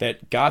guys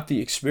that got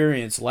the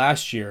experience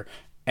last year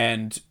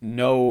and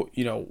know,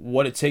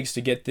 what it takes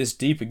to get this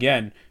deep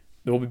again,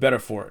 they'll be better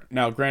for it.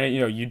 Now, granted,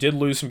 you did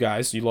lose some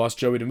guys. You lost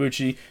Joey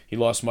DiMucci. You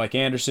lost Mike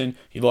Anderson.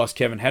 You lost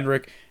Kevin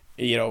Hendrick.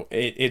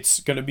 It's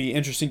going to be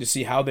interesting to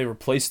see how they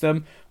replace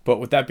them. But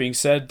with that being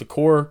said, the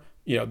core,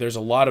 there's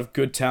a lot of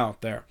good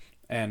talent there,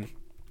 and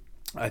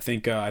I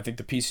think the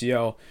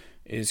PCL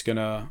is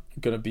gonna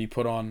be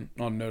put on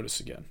notice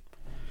again.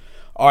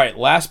 All right,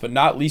 last but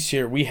not least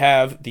here, we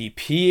have the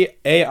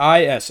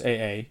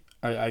PAISAA.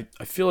 I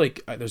feel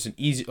like there's an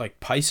easy, like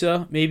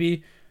PISA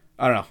maybe.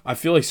 I don't know. I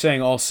feel like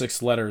saying all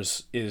 6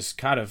 letters is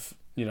kind of,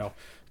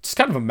 it's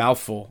kind of a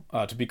mouthful,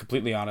 to be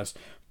completely honest.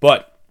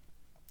 But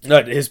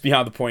that is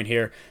beyond the point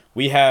here.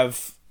 We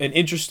have an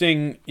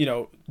interesting,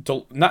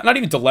 not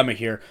even dilemma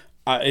here.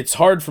 It's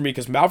hard for me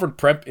because Malvern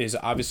Prep is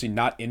obviously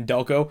not in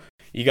Delco.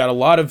 You got a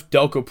lot of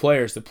Delco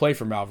players that play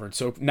for Malvern,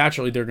 so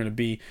naturally they're going to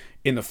be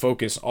in the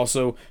focus.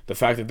 Also, the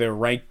fact that they're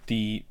ranked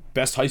the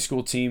best high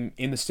school team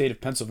in the state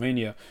of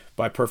Pennsylvania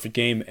by Perfect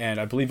Game, and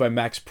I believe by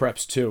Max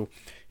Preps too.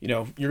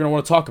 You're going to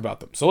want to talk about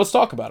them. So let's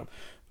talk about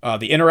them.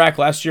 The Interac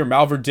last year,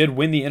 Malvern did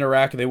win the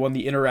Interac. They won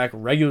the Interac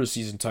regular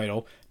season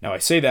title. Now I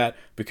say that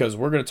because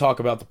we're going to talk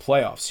about the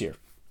playoffs here.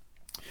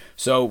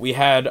 So we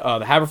had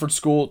the Haverford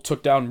School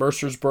took down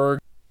Mercersburg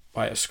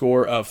by a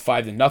score of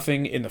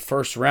 5-0 in the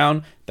first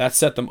round. That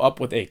set them up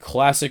with a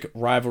classic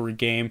rivalry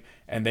game,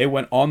 and they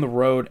went on the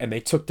road and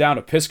they took down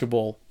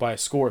Episcopal by a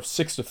score of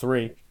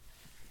 6-3.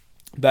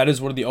 That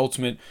is one of the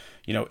ultimate.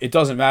 It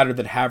doesn't matter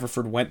that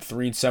Haverford went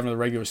 3-7 in the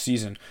regular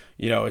season.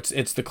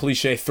 It's the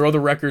cliche: throw the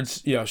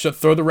records,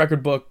 throw the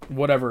record book,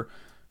 whatever.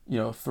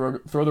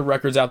 Throw the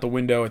records out the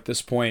window at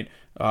this point.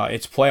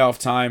 It's playoff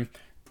time,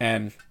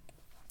 and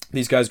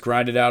these guys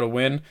grinded out a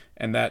win,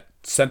 and that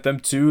sent them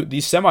to the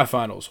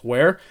semifinals,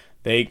 where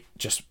they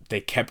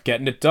kept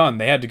getting it done.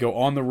 They had to go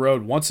on the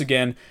road once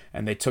again,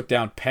 and they took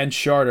down Penn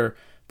Charter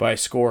by a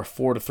score of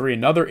 4-3.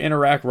 Another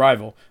Interac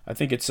rival. I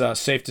think it's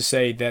safe to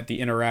say that the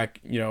Interac,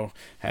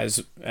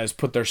 has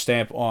put their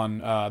stamp on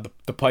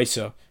the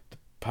PISA.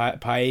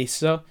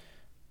 PISA?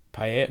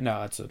 No,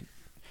 I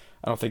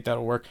don't think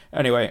that'll work.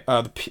 Anyway,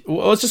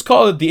 let's just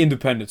call it the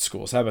independent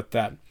schools. How about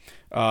that?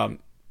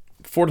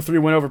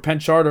 4-3 win over Penn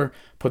Charter,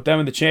 put them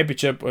in the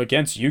championship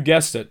against, you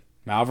guessed it,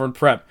 Malvern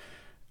Prep.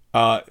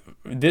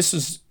 This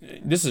is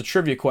a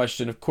trivia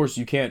question. Of course,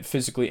 you can't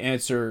physically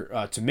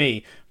answer to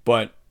me,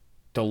 but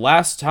the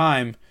last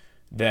time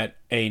that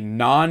a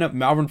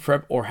non-Malvern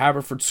Prep or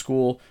Haverford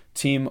School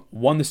team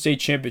won the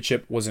state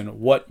championship was in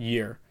what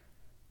year?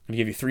 I'm going to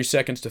give you 3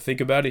 seconds to think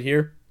about it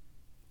here.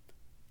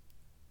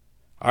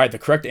 All right, the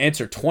correct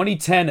answer,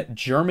 2010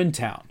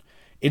 Germantown.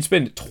 It's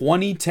been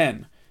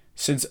 2010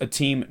 since a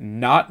team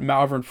not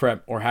Malvern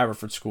Prep or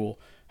Haverford School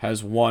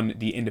has won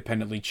the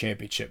Independent League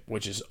Championship,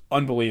 which is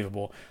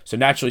unbelievable. So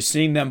naturally,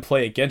 seeing them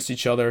play against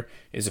each other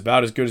is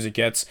about as good as it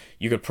gets.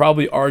 You could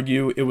probably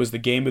argue it was the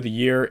game of the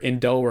year in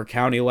Delaware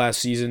County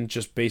last season,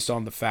 just based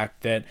on the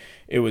fact that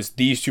it was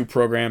these two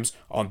programs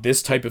on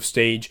this type of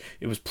stage.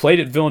 It was played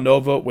at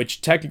Villanova,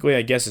 which technically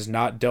I guess is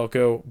not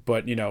Delco,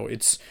 but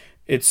it's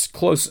it's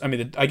close. I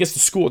mean, I guess the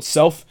school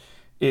itself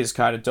is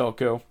kind of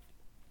Delco,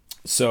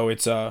 so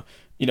it's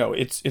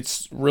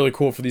it's really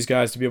cool for these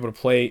guys to be able to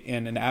play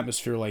in an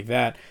atmosphere like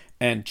that.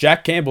 And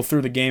Jack Campbell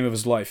threw the game of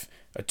his life.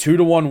 A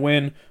 2-1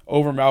 win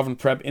over Malvern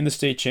Prep in the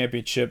state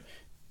championship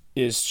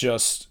is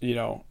just,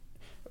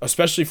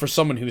 especially for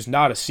someone who's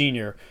not a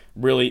senior,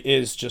 really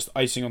is just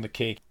icing on the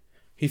cake.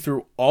 He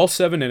threw all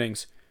 7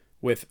 innings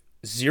with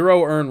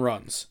 0 earned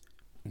runs,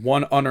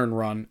 1 unearned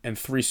run, and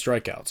 3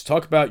 strikeouts.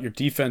 Talk about your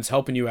defense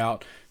helping you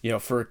out,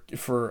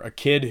 for a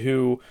kid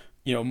who,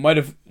 might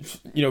have,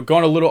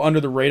 gone a little under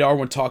the radar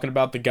when talking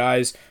about the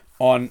guys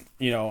on,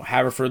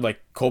 Haverford,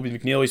 like Colby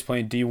McNeil, he's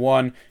playing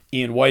D1.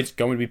 Ian White's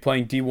going to be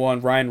playing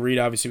D1. Ryan Reed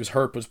obviously was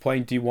hurt, but was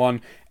playing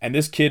D1. And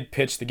this kid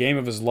pitched the game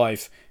of his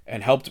life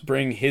and helped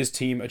bring his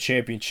team a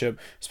championship,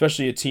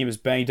 especially a team as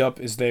banged up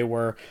as they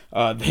were.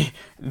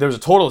 There was a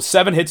total of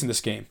 7 hits in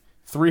this game.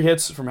 3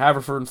 hits from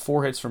Haverford and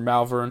 4 hits from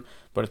Malvern.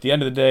 But at the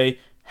end of the day,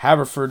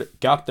 Haverford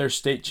got their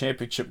state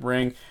championship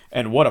ring.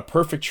 And what a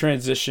perfect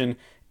transition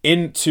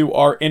into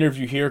our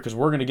interview here, because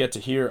we're going to get to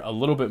hear a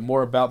little bit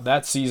more about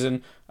that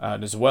season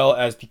as well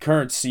as the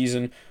current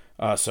season.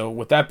 So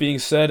with that being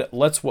said,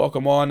 let's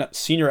welcome on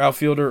senior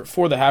outfielder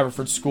for the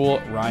Haverford School,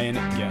 Ryan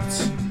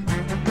Getz.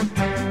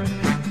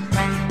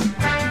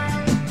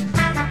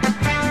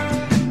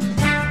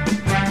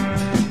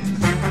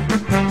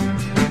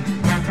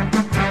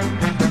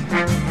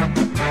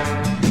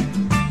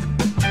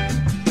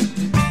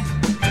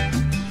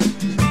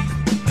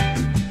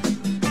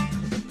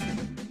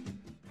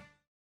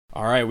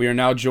 All right, we are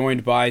now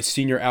joined by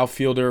senior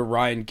outfielder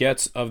Ryan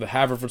Getz of the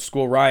Haverford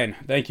School. Ryan,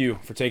 thank you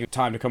for taking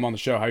time to come on the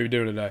show. How are you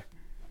doing today?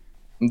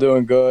 I'm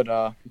doing good.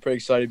 I'm pretty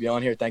excited to be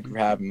on here. Thank you for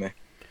having me.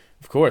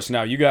 Of course.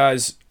 Now, you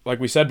guys, like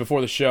we said before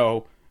the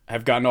show,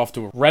 have gotten off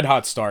to a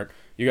red-hot start.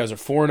 You guys are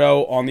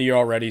 4-0 on the year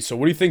already. So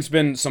what do you think's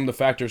been some of the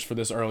factors for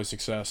this early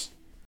success?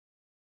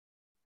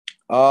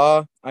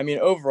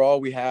 Overall,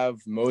 we have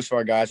most of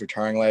our guys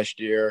returning last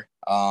year.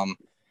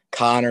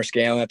 Connor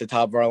Scanlon at the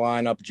top of our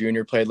lineup,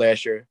 junior, played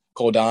last year.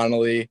 Cole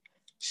Donnelly,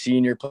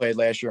 senior, played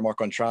last year. Mark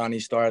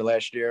Ontrani started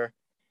last year.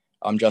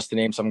 Just to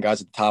name some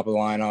guys at the top of the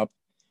lineup.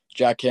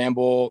 Jack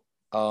Campbell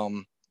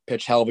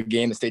pitched hell of a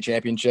game, the state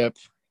championship.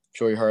 I'm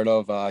sure you heard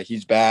of.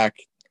 He's back.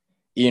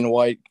 Ian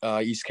White,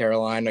 East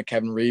Carolina.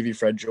 Kevin Reevy,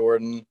 Fred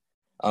Jordan.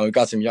 We've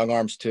got some young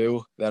arms,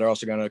 too, that are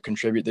also going to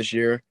contribute this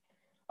year.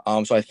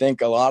 So I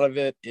think a lot of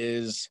it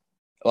is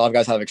a lot of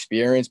guys have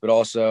experience, but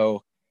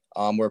also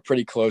we're a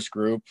pretty close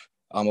group.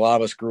 A lot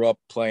of us grew up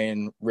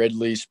playing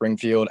Ridley,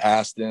 Springfield,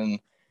 Aston,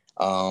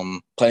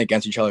 playing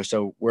against each other.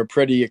 So we're a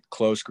pretty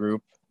close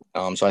group.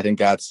 So I think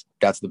that's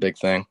the big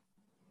thing.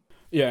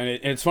 Yeah,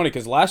 and it's funny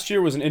because last year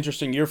was an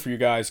interesting year for you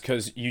guys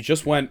because you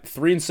just went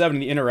 3-7 in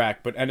the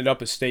Interact, but ended up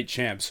as state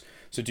champs.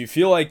 So do you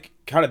feel like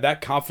kind of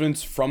that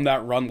confidence from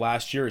that run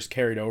last year is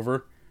carried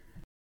over?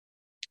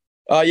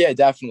 Yeah,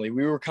 definitely.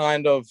 We were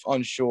kind of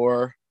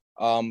unsure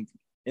in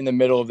the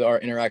middle of our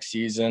Interact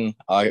season.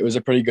 It was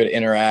a pretty good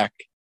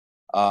Interact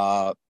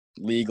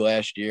league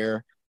last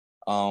year.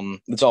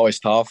 It's always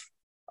tough.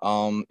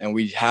 And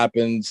we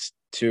happened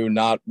to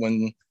not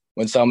win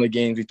some of the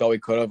games we thought we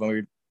could have,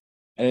 and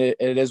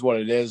it is what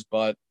it is,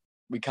 but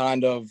we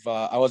kind of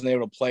I wasn't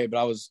able to play, but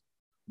I was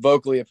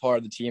vocally a part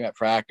of the team at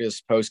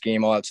practice, post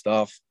game, all that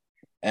stuff.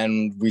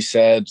 And we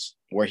said,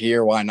 we're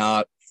here, why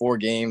not? 4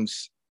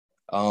 games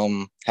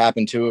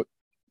happened to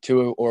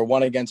or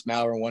one against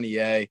Malvern, one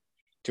EA,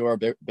 to our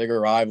bigger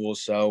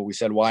rivals. So we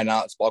said, why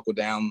not? Let's buckle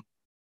down.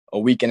 A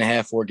week and a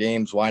half, 4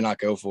 games, why not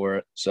go for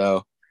it?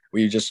 So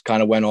we just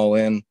kind of went all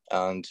in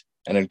and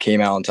then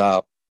came out on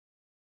top.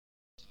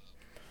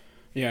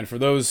 Yeah, and for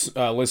those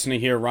listening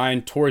here,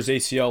 Ryan tore his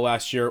ACL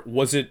last year.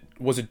 Was it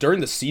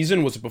during the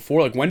season? Was it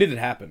before? Like, when did it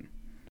happen?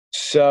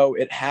 So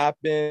it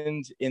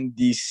happened in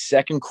the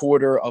second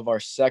quarter of our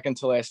second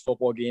to last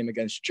football game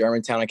against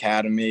Germantown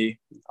Academy.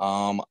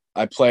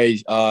 I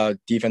play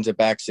defensive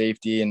back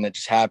safety, and it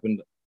just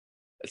happened.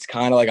 It's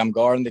kind of like I'm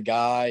guarding the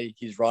guy.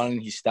 He's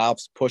running. He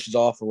stops, pushes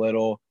off a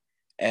little,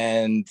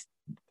 and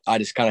I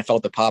just kind of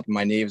felt the pop in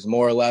my knee. It was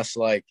more or less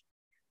like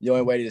the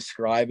only way to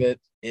describe it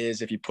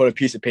is if you put a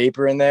piece of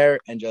paper in there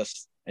and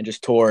just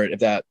tore it,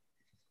 if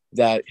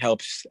that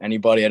helps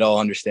anybody at all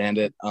understand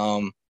it.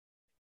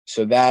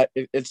 So that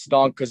it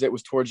stung because it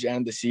was towards the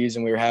end of the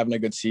season. We were having a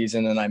good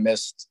season, and I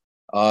missed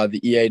the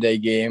EA Day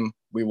game.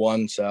 We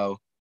won, so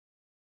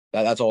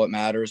that's all that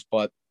matters.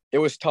 But it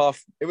was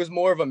tough. It was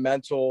more of a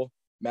mental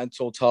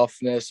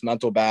toughness,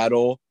 mental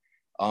battle,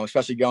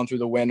 especially going through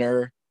the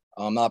winter,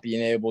 not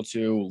being able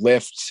to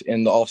lift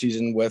in the off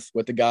season with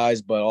the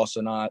guys, but also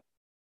not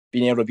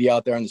being able to be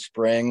out there in the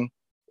spring.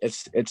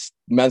 It's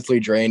mentally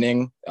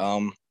draining.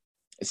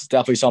 It's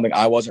definitely something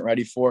I wasn't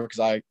ready for because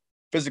I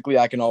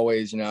can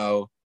always,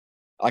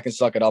 I can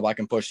suck it up. I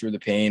can push through the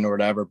pain or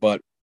whatever,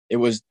 but it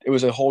was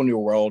a whole new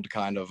world,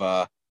 kind of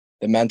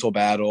the mental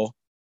battle.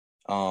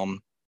 But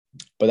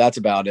that's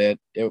about it.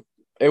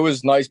 It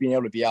was nice being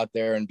able to be out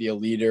there and be a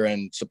leader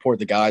and support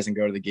the guys and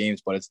go to the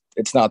games, but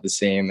it's not the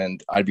same,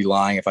 and I'd be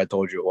lying if I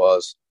told you it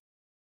was.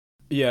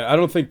 Yeah, I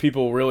don't think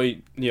people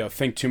really,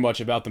 think too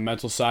much about the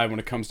mental side when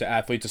it comes to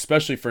athletes,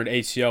 especially for an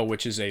ACL,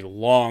 which is a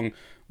long,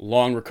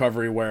 long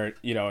recovery where,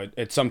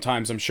 it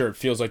sometimes I'm sure it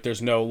feels like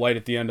there's no light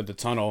at the end of the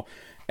tunnel.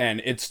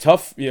 And it's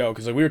tough,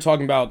 because like we were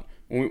talking about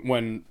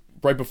when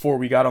right before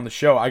we got on the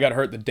show, I got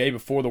hurt the day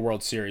before the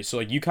World Series. So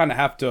like you kind of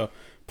have to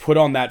put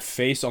on that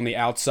face on the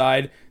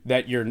outside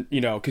that you're,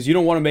 because you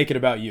don't want to make it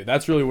about you.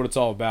 That's really what it's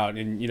all about.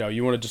 And,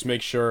 you want to just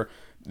make sure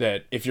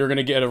that if you're going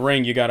to get a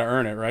ring, you got to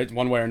earn it, right?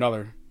 One way or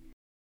another.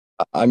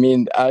 I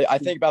mean, I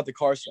think about the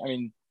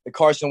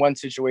Carson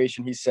Wentz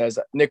situation. He says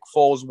Nick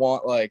Foles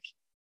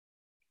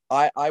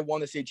I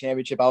won the state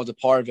championship. I was a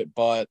part of it,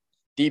 but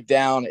deep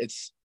down,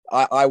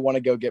 I want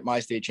to go get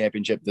my state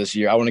championship this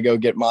year. I want to go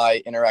get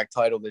my Interact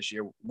title this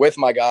year with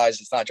my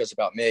guys. It's not just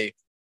about me,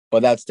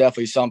 but that's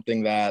definitely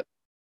something that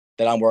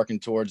I'm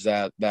working towards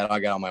that I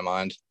got on my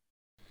mind.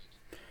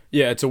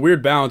 Yeah, it's a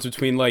weird balance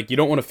between like you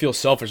don't want to feel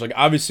selfish. Like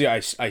obviously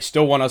I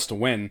still want us to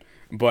win,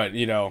 but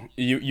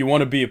you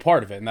want to be a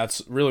part of it, and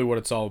that's really what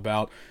it's all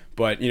about.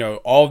 But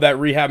all of that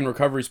rehab and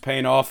recovery is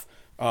paying off.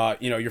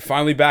 You're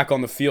finally back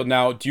on the field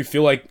now. Do you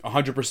feel like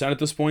 100% at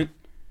this point?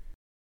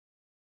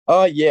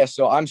 Yeah.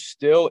 So I'm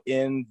still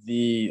in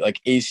the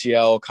like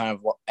ACL kind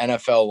of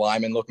NFL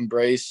lineman looking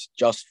brace,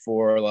 just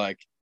for like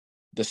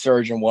the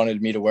surgeon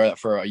wanted me to wear that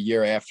for a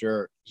year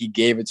after he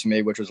gave it to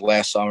me, which was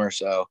last summer.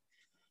 So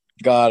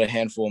got a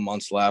handful of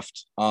months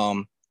left.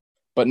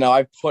 But no,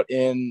 I've put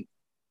in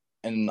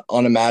an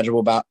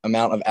unimaginable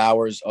amount of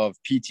hours of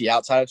PT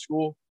outside of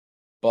school.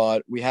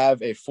 But we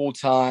have a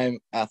full-time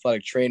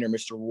athletic trainer,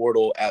 Mr.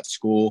 Wardle, at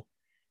school,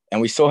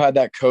 and we still had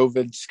that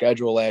COVID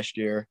schedule last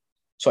year.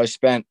 So I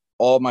spent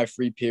all of my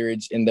free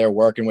periods in there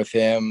working with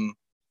him,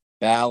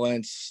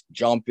 balance,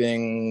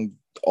 jumping,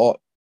 all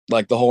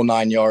like the whole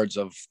 9 yards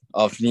of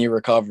knee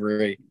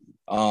recovery.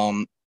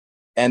 And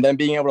then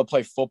being able to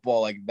play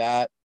football like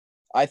that,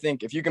 I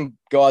think if you can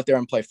go out there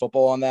and play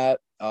football on that,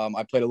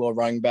 I played a little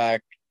running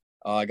back,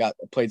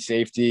 played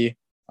safety,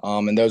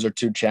 and those are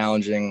two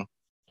challenging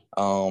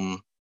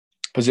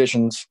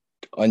positions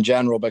in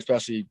general, but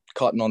especially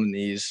cutting on the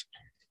knees.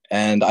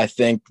 And I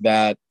think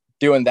that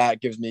doing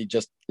that gives me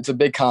it's a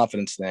big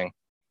confidence thing.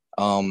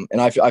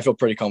 And I feel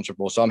pretty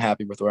comfortable. So I'm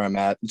happy with where I'm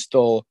at. It's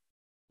still,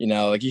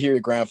 like you hear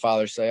your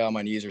grandfather say, oh,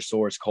 my knees are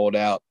sore, it's cold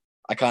out.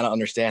 I kind of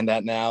understand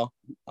that now.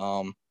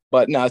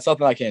 But no, it's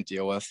something I can't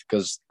deal with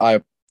because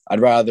I'd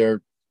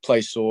rather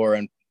play sore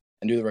and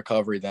do the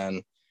recovery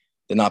than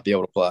not be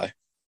able to play.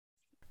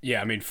 Yeah,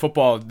 I mean,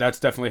 football, that's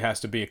definitely has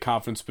to be a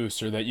confidence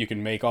booster that you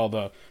can make all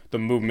the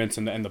movements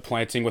and the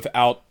planting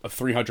without a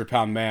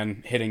 300-pound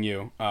man hitting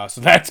you. So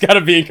that's got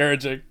to be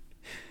encouraging.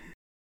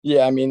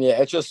 Yeah, I mean,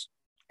 yeah,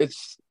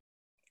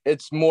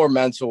 it's more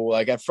mental.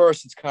 Like at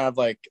first it's kind of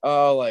like,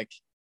 oh, like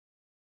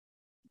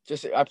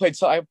just I played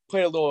a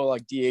little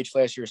like DH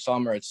last year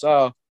summer. It's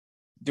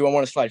do I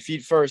want to slide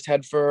feet first,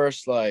 head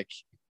first, like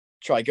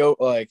try go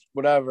like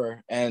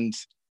whatever. And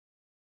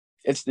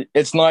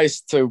it's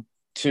nice to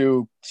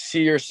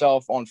see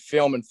yourself on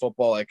film in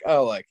football, like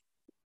oh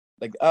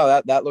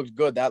that looks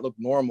good, that looked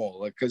normal,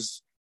 like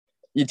because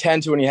you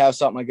tend to when you have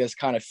something like this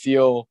kind of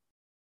feel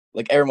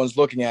like everyone's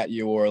looking at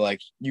you, or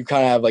like you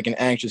kind of have like an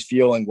anxious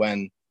feeling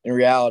when in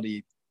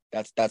reality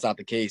that's not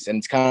the case, and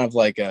it's kind of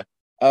like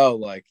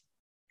like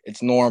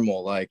it's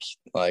normal, like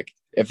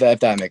if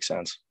that makes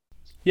sense.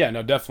 Yeah,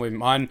 no, definitely.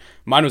 Mine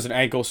was an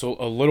ankle, so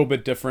a little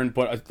bit different,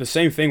 but the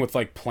same thing with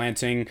like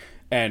planting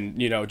and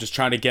just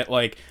trying to get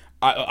like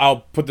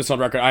I'll put this on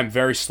record. I'm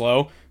very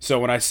slow, so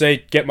when I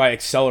say get my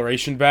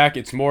acceleration back,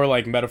 it's more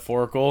like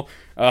metaphorical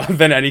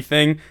than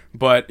anything.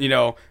 But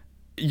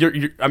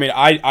I mean,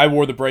 I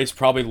wore the brace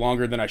probably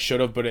longer than I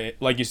should have, but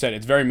like you said,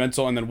 it's very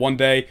mental. And then one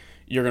day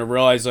you're gonna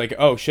realize like,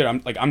 oh shit,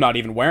 I'm not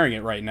even wearing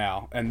it right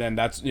now, and then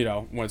that's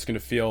when it's gonna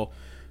feel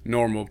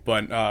normal.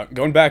 But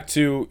going back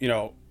to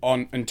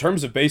in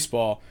terms of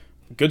baseball.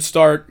 Good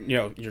start.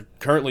 You're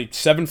currently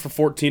 7 for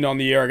 14 on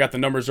the year. I got the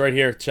numbers right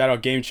here. Shout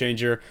out Game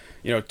Changer.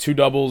 2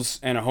 doubles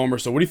and a homer.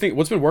 So what do you think?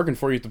 What's been working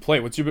for you at the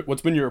plate?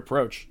 What's been your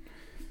approach?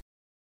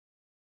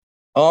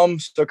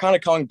 So kind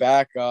of coming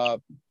back,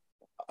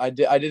 I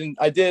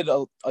did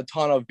a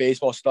ton of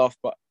baseball stuff,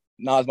 but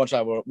not as much as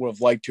I would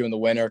have liked to in the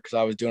winter because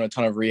I was doing a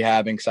ton of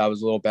rehabbing because I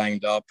was a little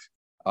banged up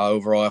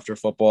overall after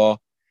football.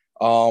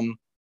 And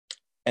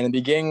the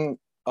beginning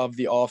of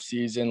the off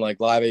season, like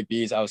live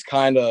ABs, I was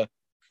kind of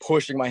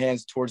pushing my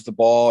hands towards the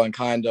ball and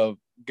kind of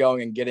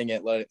going and getting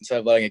it, instead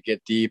of letting it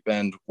get deep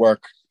and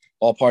work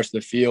all parts of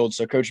the field.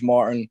 So Coach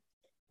Martin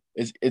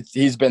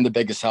he's been the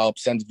biggest help.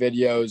 Sends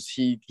videos.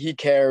 He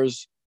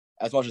cares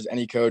as much as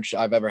any coach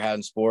I've ever had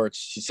in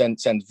sports. He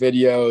sends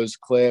videos,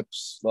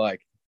 clips.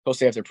 Like he'll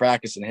stay after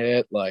practice and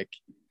hit. Like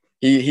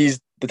he's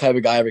the type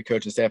of guy every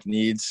coaching staff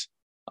needs.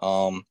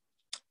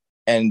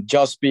 And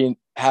just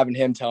having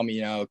him tell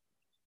me,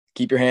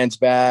 keep your hands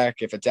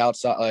back if it's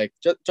outside, like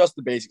just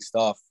the basic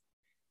stuff.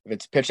 If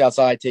it's pitch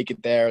outside, take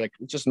it there. Like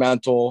it's just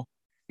mental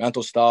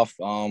stuff.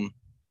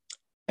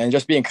 And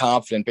just being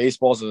confident.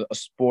 Baseball is a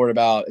sport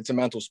it's a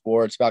mental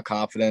sport. It's about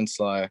confidence.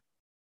 Like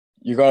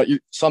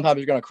sometimes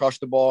you're gonna crush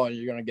the ball and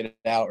you're gonna get it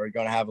out, or you're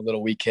gonna have a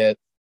little weak hit,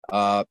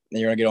 and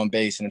you're gonna get on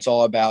base. And it's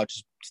all about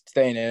just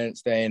staying in it,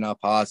 staying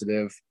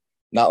positive,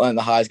 not letting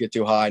the highs get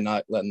too high,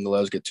 not letting the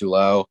lows get too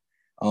low.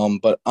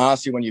 But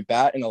honestly, when you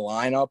bat in a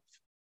lineup,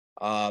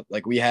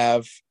 like we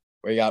have,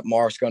 where you got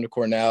Marks going to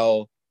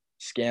Cornell,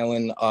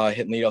 Scanlon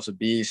hitting leadoff's a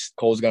beast,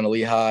 Cole's going to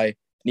Lehigh, and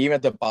even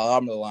at the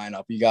bottom of the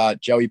lineup, you got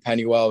Joey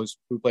Pennywell,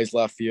 who plays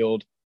left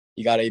field.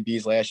 He got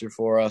ABs last year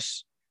for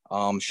us.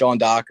 Sean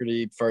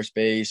Doherty, first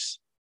base,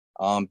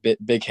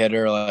 big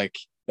hitter. Like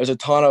there's a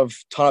ton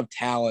of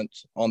talent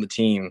on the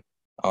team.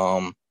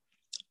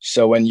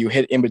 So when you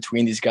hit in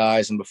between these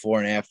guys and before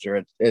and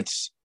after,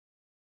 it's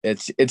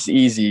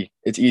easy.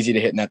 It's easy to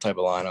hit in that type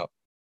of lineup.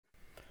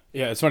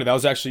 Yeah, it's funny. That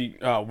was actually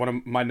one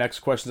of my next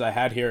questions I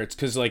had here. It's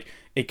because like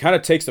it kind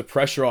of takes the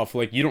pressure off.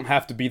 Like you don't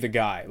have to be the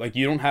guy. Like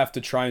you don't have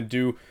to try and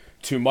do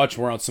too much.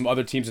 Where on some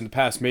other teams in the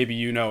past,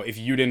 maybe if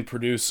you didn't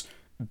produce,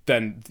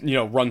 then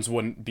runs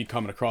wouldn't be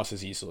coming across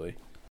as easily.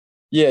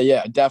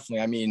 Yeah,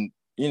 definitely. I mean,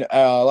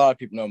 a lot of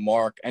people know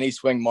Mark. Any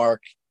swing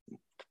Mark,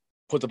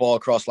 put the ball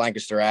across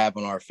Lancaster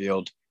Ave on our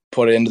field,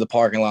 put it into the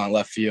parking lot in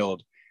left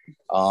field.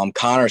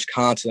 Connor's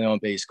constantly on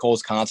base.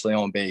 Cole's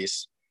constantly on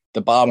base. The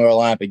bottom of our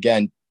lineup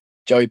again.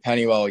 Joey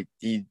Pennywell,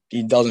 he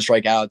doesn't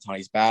strike out a ton.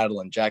 He's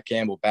battling. Jack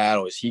Campbell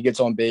battles. He gets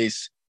on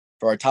base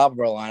for our top of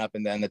our lineup,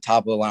 and then the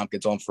top of the lineup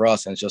gets on for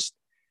us. And it's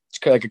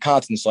like a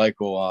constant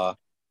cycle.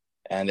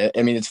 And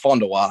it's fun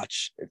to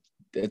watch.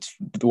 It's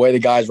the way the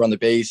guys run the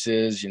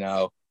bases.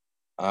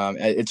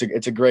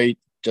 It's a great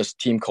just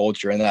team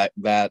culture, and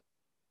that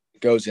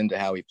goes into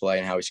how we play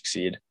and how we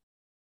succeed.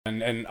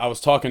 And I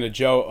was talking to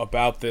Joe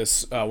about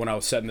this when I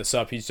was setting this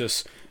up. He's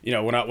just,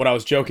 when I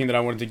was joking that I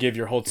wanted to give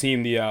your whole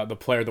team the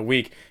player of the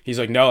week, he's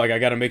like, no, like I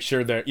got to make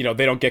sure that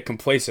they don't get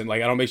complacent.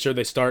 Like I don't make sure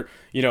they start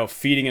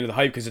feeding into the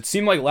hype, because it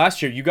seemed like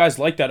last year you guys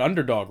liked that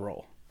underdog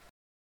role.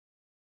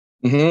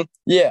 Mm-hmm.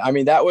 Yeah, I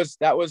mean that was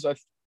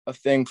a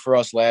thing for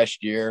us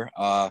last year.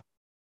 I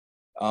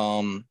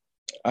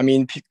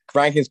mean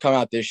rankings come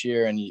out this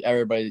year, and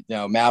everybody,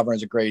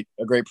 Malvern's a great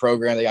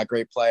program. They got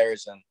great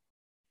players, and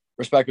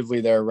respectively,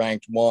 they're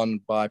ranked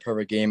 1 by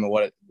perfect game and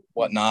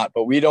whatnot.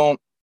 But we don't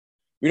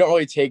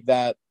really take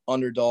that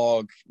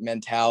underdog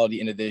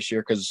mentality into this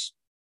year, because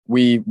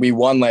we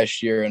won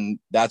last year, and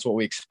that's what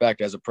we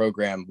expect as a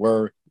program.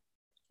 We're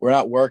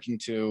not working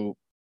to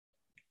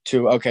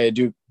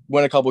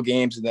win a couple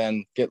games and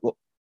then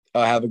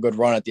have a good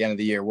run at the end of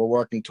the year. We're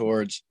working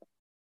towards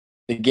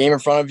the game in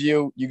front of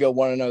you. You go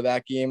 1-0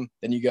 that game,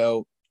 then you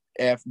go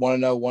 1-0,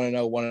 1-0,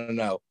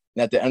 1-0.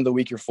 And at the end of the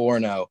week, you're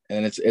 4-0,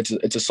 and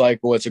it's a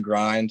cycle, it's a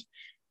grind.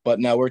 But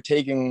now we're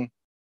taking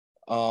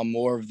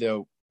more of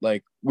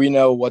we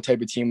know what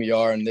type of team we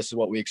are, and this is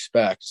what we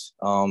expect.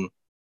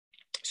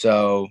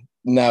 So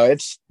no,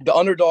 it's the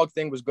underdog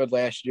thing was good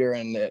last year,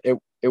 and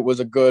it was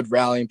a good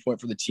rallying point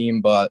for the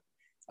team. But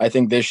I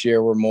think this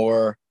year we're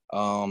more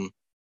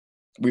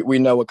we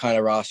know what kind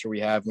of roster we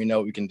have, we know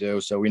what we can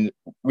do, so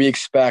we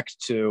expect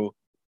to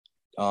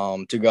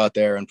go out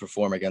there and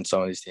perform against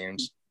some of these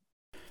teams.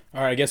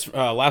 All right, I guess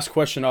last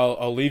question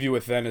I'll leave you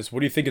with then is,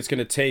 what do you think it's going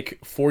to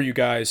take for you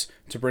guys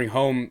to bring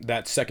home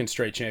that second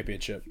straight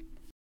championship?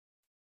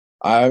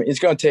 It's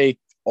going to take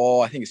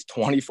I think it's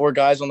 24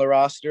 guys on the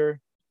roster,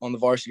 on the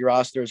varsity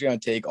roster. It's going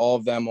to take all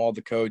of them, all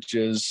the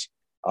coaches.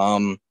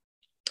 I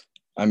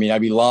mean,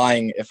 I'd be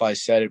lying if I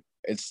said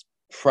it's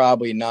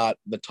probably not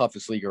the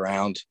toughest league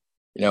around.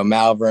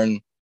 Malvern,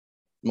 I'm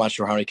not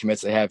sure how many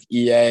commits they have.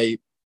 EA,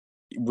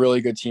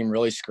 really good team,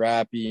 really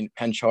scrappy.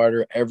 Penn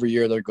Charter, every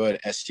year they're good.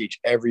 SH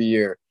every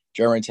year.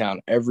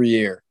 Germantown every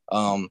year.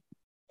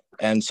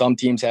 And some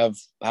teams have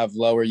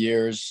lower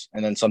years,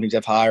 and then some teams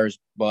have higher.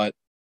 But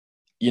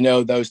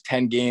those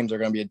 10 games are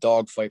going to be a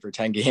dogfight for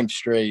 10 games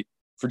straight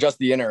for just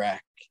the Interac.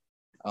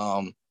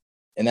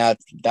 And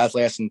that's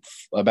lasting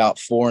about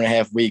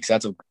 4.5 weeks.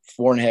 That's a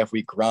 4.5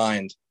 week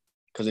grind,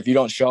 because if you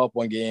don't show up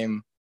one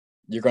game,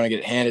 you're going to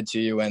get handed to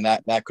you, and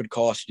that could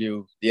cost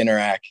you the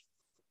Interac.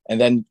 And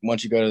then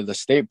once you go to the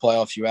state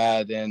playoffs, you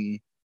add in,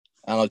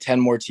 10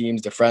 more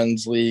teams, the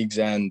Friends Leagues,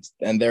 and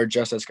they're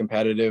just as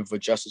competitive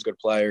with just as good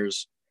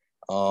players.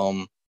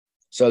 So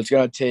it's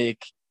going to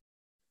take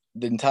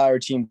the entire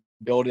team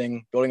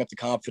building up the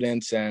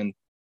confidence and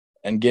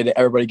getting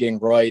everybody getting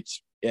right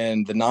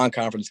in the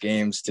non-conference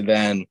games, to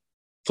then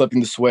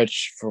flipping the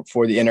switch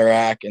for the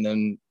Interac, and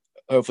then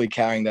hopefully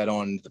carrying that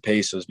on the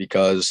Pacers,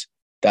 because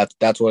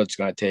that's what it's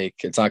going to take.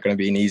 It's not going to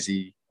be an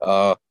easy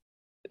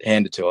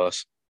handed to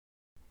us.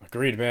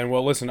 Agreed, man.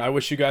 Well, listen, I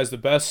wish you guys the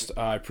best.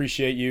 I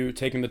appreciate you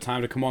taking the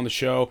time to come on the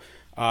show.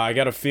 I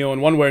got a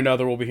feeling one way or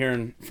another we'll be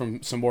hearing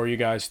from some more of you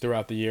guys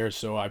throughout the year,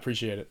 so I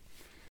appreciate it.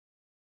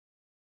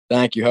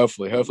 Thank you.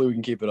 Hopefully we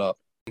can keep it up.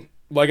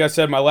 Like I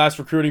said, my last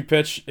recruiting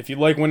pitch, if you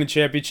like winning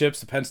championships,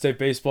 the Penn State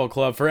Baseball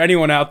Club, for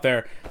anyone out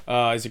there,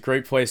 is a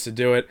great place to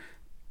do it.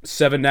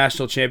 7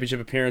 national championship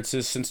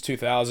appearances since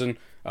 2000.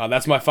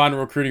 That's my final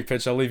recruiting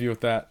pitch. I'll leave you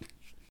with that.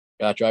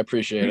 Gotcha. I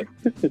appreciate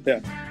it.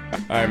 Yeah.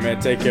 All right, man.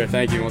 Take care.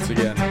 Thank you once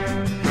again.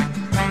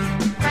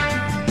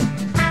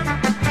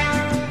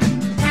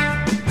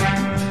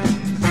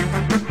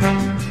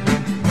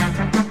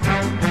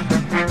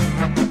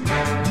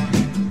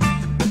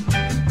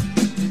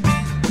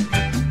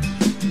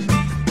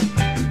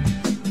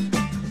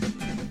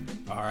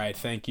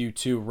 thank you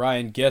to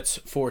Ryan Getz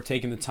for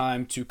taking the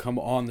time to come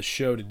on the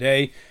show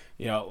today.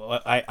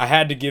 I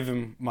had to give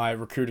him my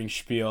recruiting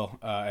spiel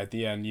at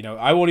the end.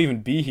 I won't even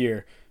be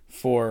here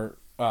for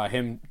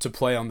him to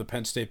play on the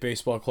Penn State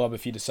Baseball Club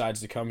if he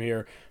decides to come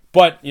here.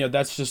 But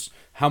that's just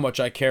how much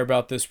I care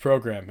about this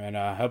program and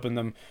helping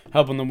them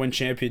win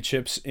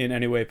championships in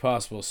any way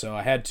possible. So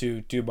I had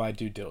to do my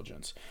due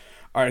diligence.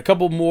 All right, a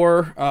couple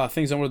more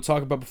things I want to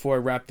talk about before I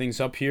wrap things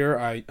up here.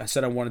 I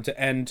said I wanted to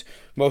end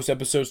most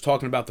episodes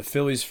talking about the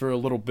Phillies for a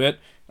little bit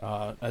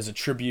as a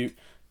tribute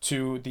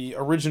to the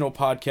original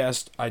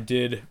podcast I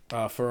did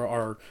for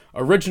our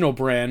original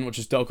brand, which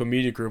is Delco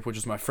Media Group, which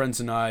is my friends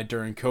and I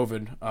during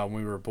COVID when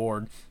we were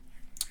bored.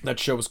 That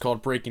show was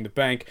called Breaking the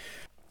Bank.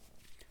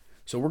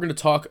 So we're going to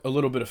talk a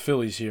little bit of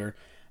Phillies here.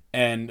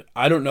 And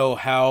I don't know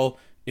how,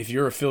 if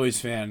you're a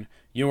Phillies fan,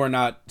 you are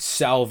not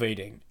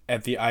salivating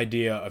at the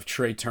idea of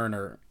Trey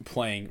Turner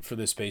playing for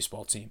this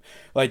baseball team.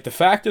 Like, the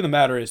fact of the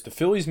matter is, the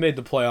Phillies made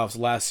the playoffs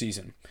last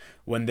season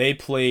when they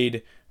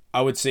played,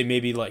 I would say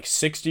maybe like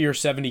 60 or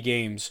 70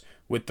 games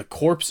with the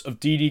corpse of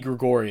Didi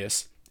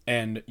Gregorius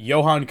and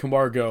Johan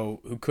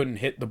Camargo, who couldn't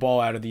hit the ball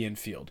out of the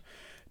infield.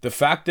 The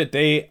fact that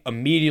they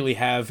immediately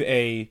have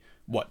a,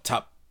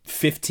 top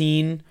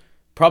 15,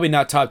 probably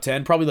not top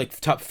 10, probably like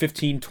top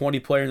 15, 20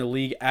 player in the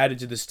league added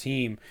to this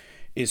team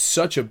is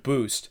such a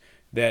boost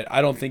that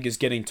I don't think is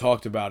getting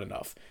talked about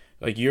enough.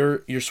 Like,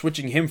 you're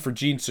switching him for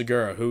Gene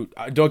Segura, who,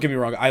 don't get me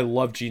wrong, I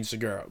love Gene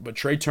Segura, but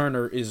Trey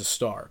Turner is a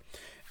star.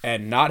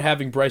 And not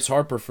having Bryce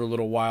Harper for a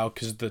little while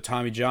because of the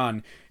Tommy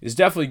John is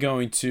definitely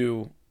going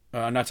to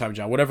not Tommy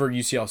John, whatever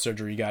UCL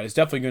surgery you got is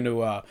definitely going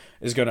to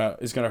is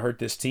gonna hurt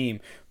this team.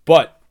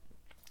 But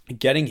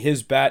getting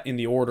his bat in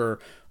the order,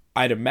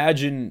 I'd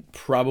imagine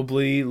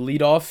probably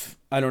leadoff.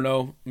 I don't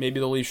know, maybe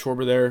they'll leave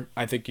Schwarber there.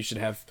 I think you should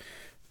have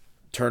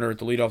Turner at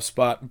the leadoff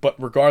spot. But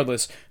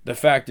regardless, the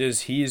fact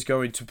is he is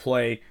going to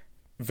play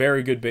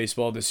very good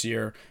baseball this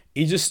year.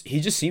 He just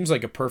seems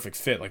like a perfect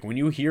fit. Like, when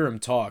you hear him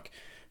talk,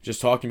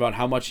 just talking about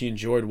how much he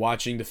enjoyed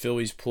watching the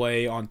Phillies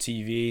play on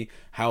TV,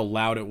 how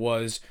loud it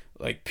was.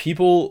 Like,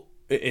 people,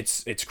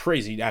 it's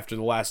crazy after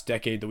the last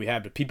decade that we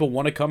had, but people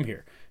want to come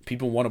here.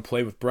 People want to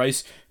play with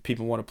Bryce.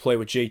 People want to play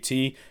with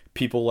JT.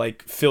 People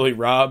like Philly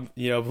Rob,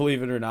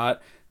 believe it or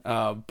not.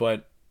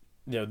 But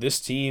this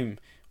team,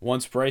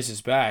 once Bryce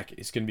is back,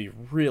 it's going to be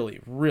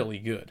really, really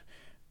good.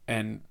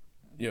 And,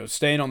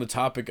 staying on the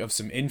topic of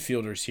some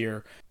infielders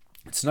here,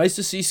 it's nice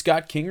to see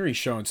Scott Kingery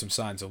showing some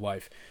signs of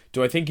life.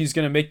 Do I think he's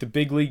going to make the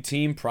big league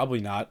team? Probably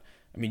not.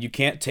 I mean, you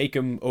can't take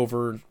him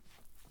over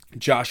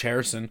Josh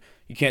Harrison.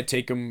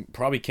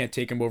 Probably can't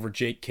take him over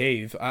Jake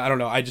Cave. I don't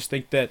know. I just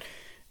think that,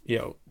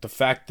 the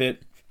fact that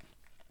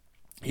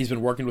he's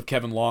been working with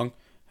Kevin Long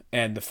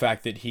and the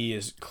fact that he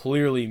is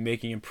clearly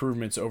making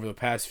improvements over the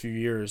past few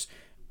years,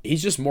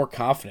 he's just more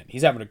confident.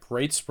 He's having a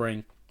great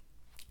spring.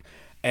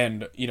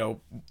 And,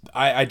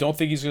 I don't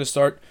think he's going to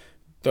start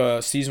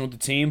the season with the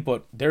team,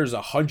 but there's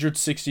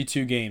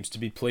 162 games to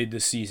be played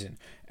this season.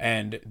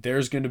 And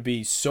there's going to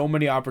be so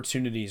many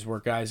opportunities where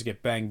guys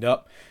get banged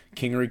up.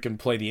 Kingery can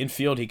play the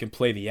infield. He can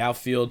play the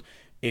outfield.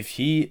 If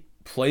he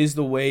plays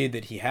the way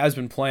that he has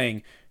been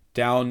playing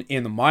down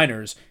in the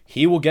minors,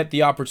 he will get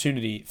the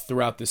opportunity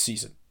throughout the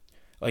season.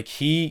 Like,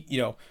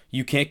 you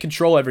can't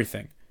control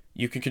everything.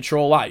 You can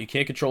control a lot. You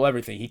can't control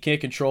everything. He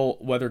can't control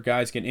whether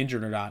guys get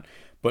injured or not.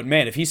 But,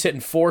 man, if he's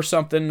hitting 4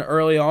 something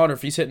early on, or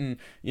if he's hitting,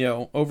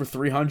 over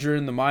 300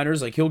 in the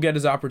minors, like, he'll get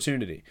his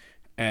opportunity.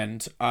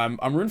 And I'm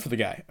rooting for the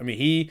guy. I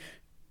mean,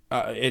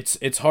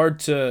 it's hard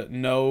to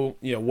know,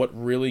 what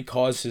really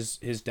caused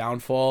his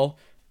downfall.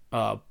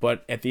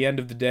 But at the end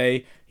of the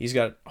day, he's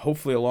got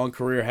hopefully a long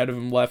career ahead of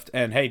him left.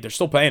 And, hey, they're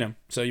still paying him.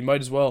 So you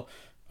might as well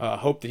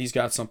hope that he's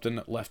got something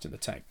left in the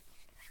tank.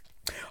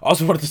 I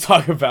also wanted to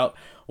talk about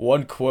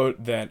one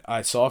quote that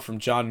I saw from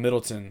John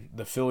Middleton,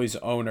 the Phillies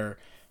owner,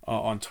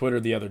 on Twitter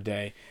the other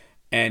day.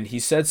 And he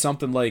said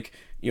something like,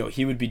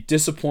 he would be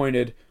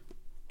disappointed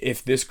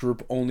if this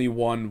group only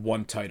won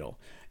one title.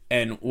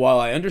 And while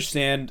I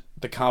understand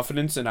the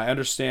confidence and I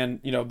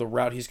understand, the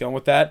route he's going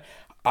with that,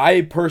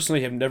 I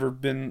personally have never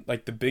been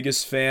like the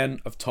biggest fan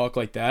of talk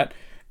like that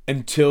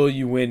until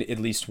you win at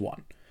least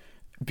one.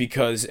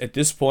 Because at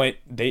this point,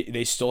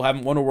 they still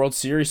haven't won a World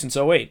Series since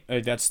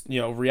 2008. That's,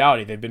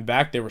 reality. They've been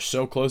back. They were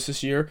so close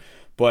this year.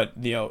 But,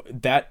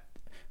 that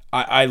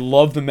I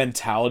love the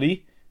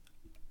mentality.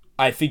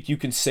 I think you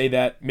can say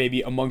that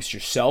maybe amongst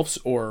yourselves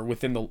or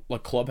within the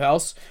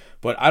clubhouse.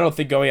 But I don't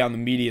think going out in the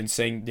media and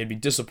saying they'd be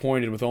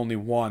disappointed with only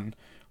one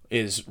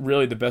is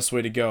really the best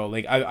way to go.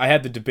 Like, I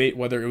had the debate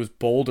whether it was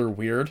bold or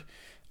weird.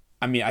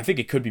 I mean, I think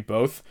it could be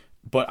both.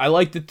 But I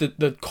like that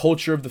the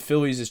culture of the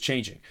Phillies is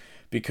changing.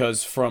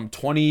 Because from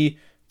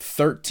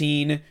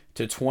 2013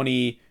 to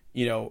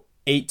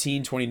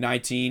 2018,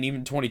 2019,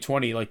 even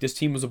 2020, like, this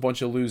team was a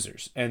bunch of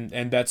losers. And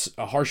that's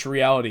a harsh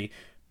reality,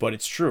 but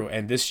it's true.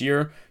 And this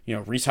year,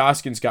 Rhys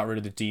Hoskins got rid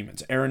of the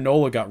demons. Aaron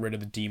Nola got rid of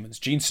the demons.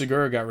 Gene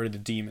Segura got rid of the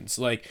demons.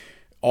 Like,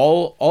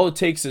 all it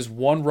takes is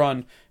one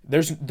run.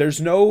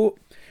 There's no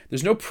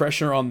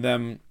pressure on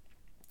them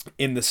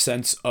in the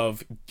sense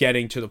of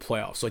getting to the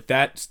playoffs. Like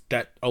that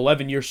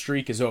 11-year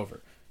streak is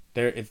over.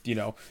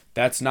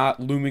 That's not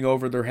looming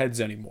over their heads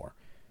anymore.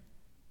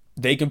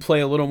 They can play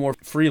a little more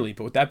freely.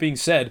 But with that being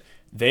said,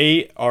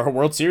 they are a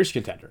World Series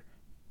contender.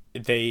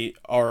 They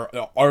are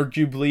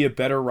arguably a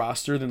better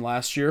roster than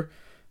last year.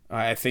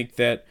 I think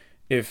that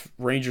if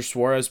Ranger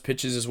Suarez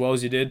pitches as well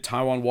as he did,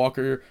 Taijuan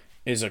Walker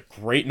is a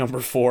great number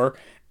 4,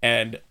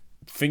 and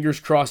fingers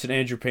crossed that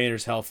Andrew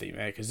Painter's healthy,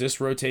 man, because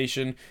this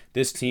rotation,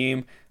 this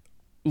team,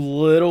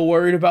 little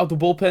worried about the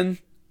bullpen.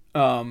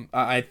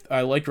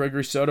 I like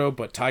Gregory Soto,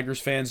 but Tigers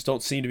fans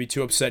don't seem to be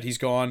too upset he's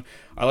gone.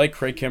 I like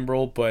Craig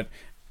Kimbrell, but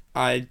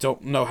I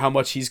don't know how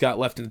much he's got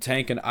left in the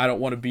tank, and I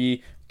don't want to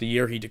be the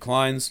year he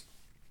declines.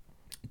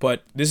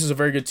 But this is a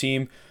very good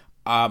team.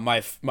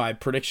 My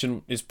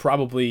prediction is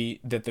probably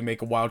that they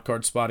make a wild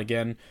card spot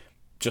again,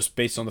 just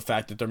based on the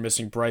fact that they're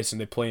missing Bryce and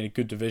they play in a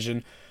good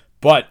division.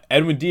 But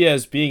Edwin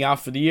Diaz being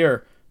out for the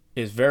year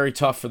is very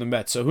tough for the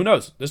Mets. So who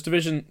knows? This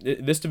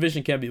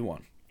division can be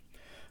won.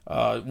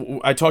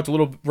 I talked a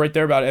little right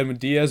there about Edwin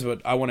Diaz,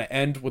 but I want to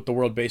end with the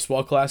World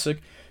Baseball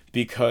Classic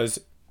because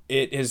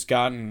it has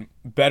gotten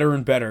better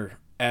and better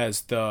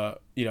as the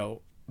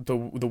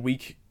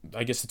week,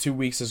 I guess the 2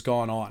 weeks has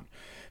gone on.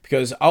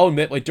 Because I'll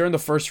admit, like during the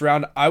first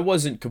round, I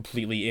wasn't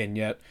completely in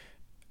yet.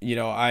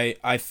 I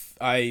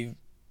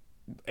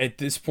at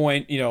this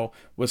point,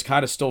 was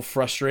kind of still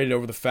frustrated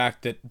over the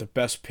fact that the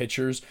best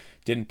pitchers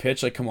didn't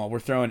pitch. Like, come on, we're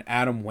throwing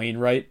Adam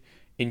Wainwright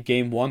in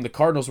game 1. The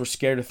Cardinals were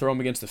scared to throw him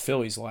against the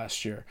Phillies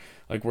last year.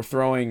 Like, we're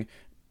throwing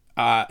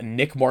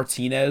Nick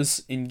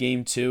Martinez in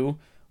game 2,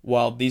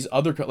 while these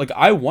other, like,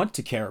 I want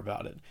to care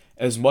about it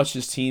as much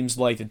as teams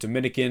like the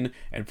Dominican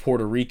and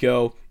Puerto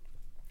Rico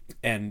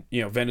and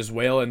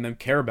Venezuela and them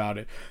care about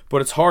it.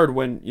 But it's hard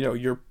when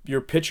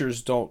your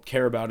pitchers don't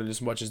care about it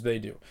as much as they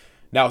do.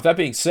 Now, with that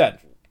being said,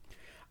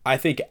 I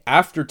think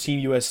after Team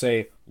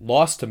USA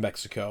lost to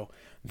Mexico,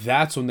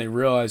 that's when they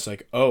realized,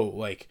 like, oh,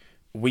 like,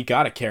 we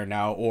gotta care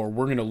now or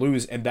we're gonna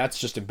lose, and that's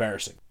just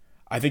embarrassing.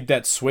 I think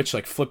that switch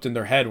like flipped in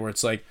their head where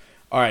it's like,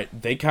 all right,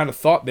 they kind of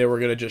thought they were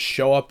gonna just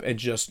show up and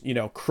just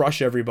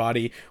crush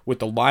everybody with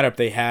the lineup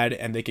they had,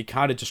 and they could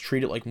kind of just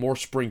treat it like more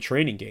spring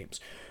training games.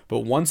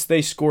 But once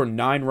they scored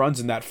 9 runs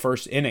in that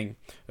first inning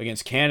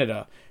against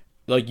Canada,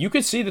 like, you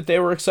could see that they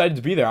were excited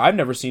to be there. I've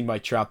never seen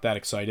Mike Trout that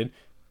excited.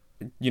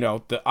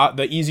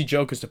 The easy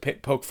joke is to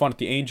poke fun at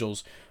the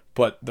Angels,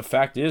 but the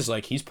fact is,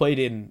 like, he's played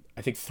in,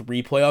 I think,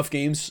 3 playoff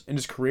games in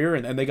his career,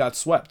 and they got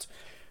swept.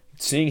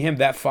 Seeing him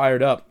that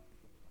fired up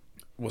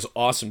was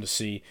awesome to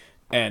see.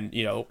 And,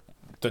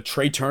 the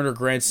Trey Turner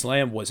Grand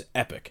Slam was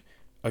epic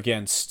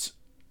against,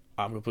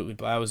 I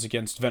was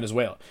against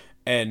Venezuela.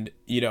 And,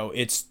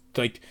 it's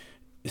like,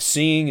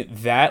 seeing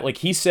that, like,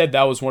 he said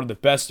that was one of the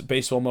best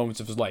baseball moments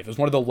of his life. It was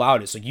one of the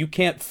loudest. Like, you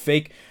can't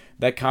fake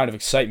that kind of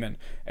excitement.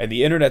 And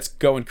the internet's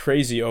going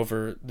crazy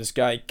over this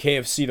guy,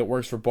 KFC, that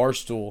works for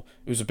Barstool,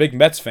 who's a big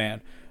Mets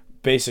fan,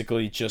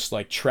 basically just,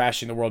 like,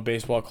 trashing the World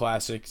Baseball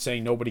Classic,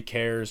 saying nobody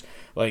cares.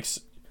 Like,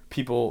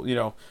 people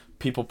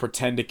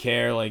pretend to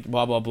care, like,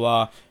 blah, blah,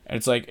 blah. And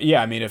it's like,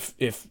 yeah, I mean,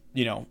 if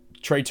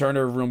Trey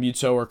Turner,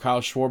 Realmuto, or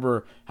Kyle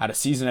Schwarber had a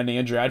season-ending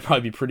injury, I'd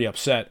probably be pretty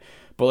upset.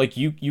 But, like,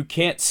 you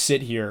can't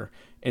sit here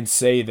and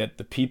say that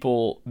the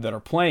people that are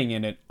playing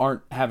in it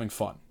aren't having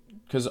fun,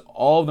 because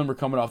all of them are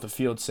coming off the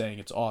field saying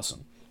it's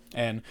awesome.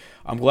 And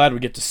I'm glad we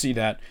get to see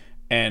that.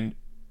 And,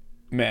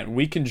 man,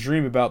 we can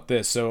dream about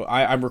this. So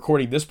I'm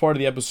recording this part of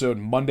the episode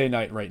Monday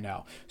night right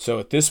now. So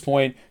at this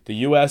point, the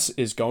U.S.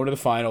 is going to the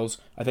finals.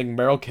 I think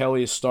Merrill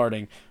Kelly is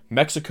starting.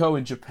 Mexico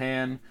and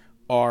Japan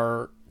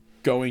are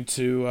going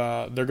to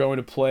they're going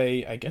to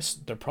play. I guess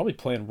they're probably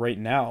playing right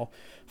now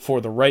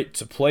for the right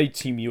to play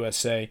Team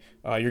USA.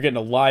 You're getting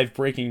a live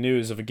breaking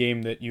news of a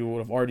game that you would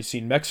have already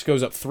seen.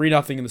 Mexico's up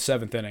 3-0 in the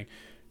 7th inning.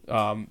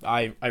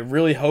 I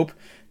really hope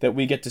that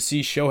we get to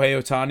see Shohei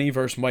Ohtani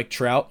versus Mike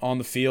Trout on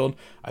the field.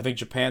 I think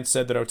Japan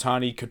said that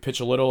Ohtani could pitch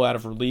a little out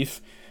of relief,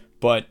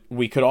 but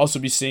we could also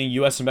be seeing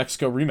U.S. and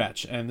Mexico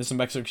rematch. And this is a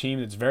Mexico team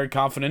that's very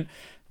confident.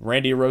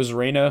 Randy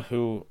Arozarena,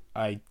 who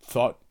I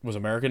thought was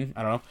American,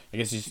 I don't know.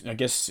 I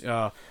guess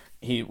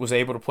he was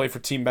able to play for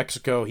Team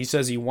Mexico. He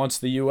says he wants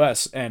the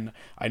U.S., and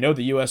I know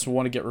the U.S. will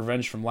want to get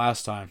revenge from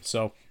last time.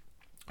 So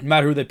no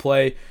matter who they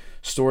play,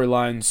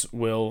 storylines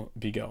will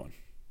be going.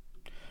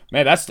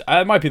 Man,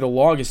 that might be the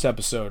longest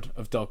episode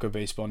of Delco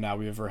Baseball Now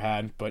we've ever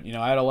had. But,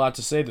 I had a lot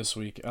to say this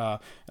week. And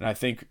I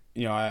think,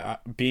 I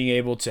being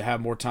able to have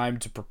more time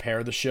to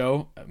prepare the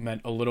show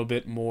meant a little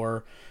bit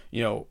more,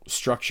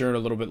 structure and a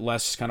little bit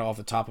less kind of off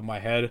the top of my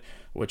head,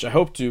 which I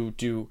hope to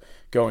do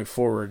going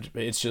forward.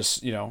 It's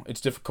just, it's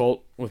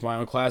difficult with my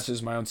own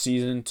classes, my own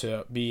season,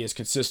 to be as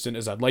consistent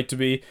as I'd like to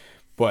be.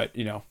 But,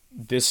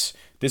 this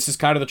is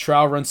kind of the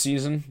trial run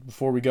season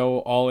before we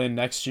go all in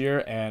next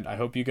year. And I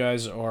hope you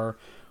guys are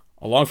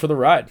along for the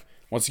ride.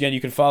 Once again,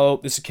 you can follow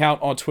this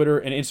account on Twitter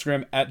and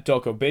Instagram at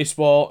Delco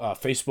Baseball.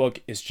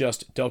 Facebook is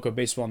just Delco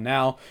Baseball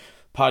Now.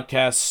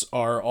 Podcasts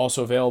are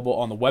also available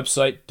on the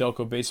website,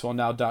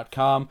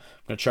 delcobaseballnow.com. I'm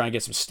going to try and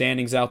get some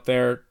standings out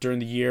there during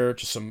the year,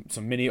 just some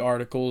mini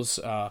articles,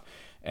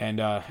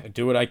 and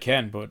do what I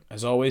can. But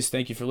as always,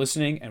 thank you for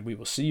listening, and we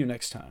will see you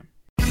next time.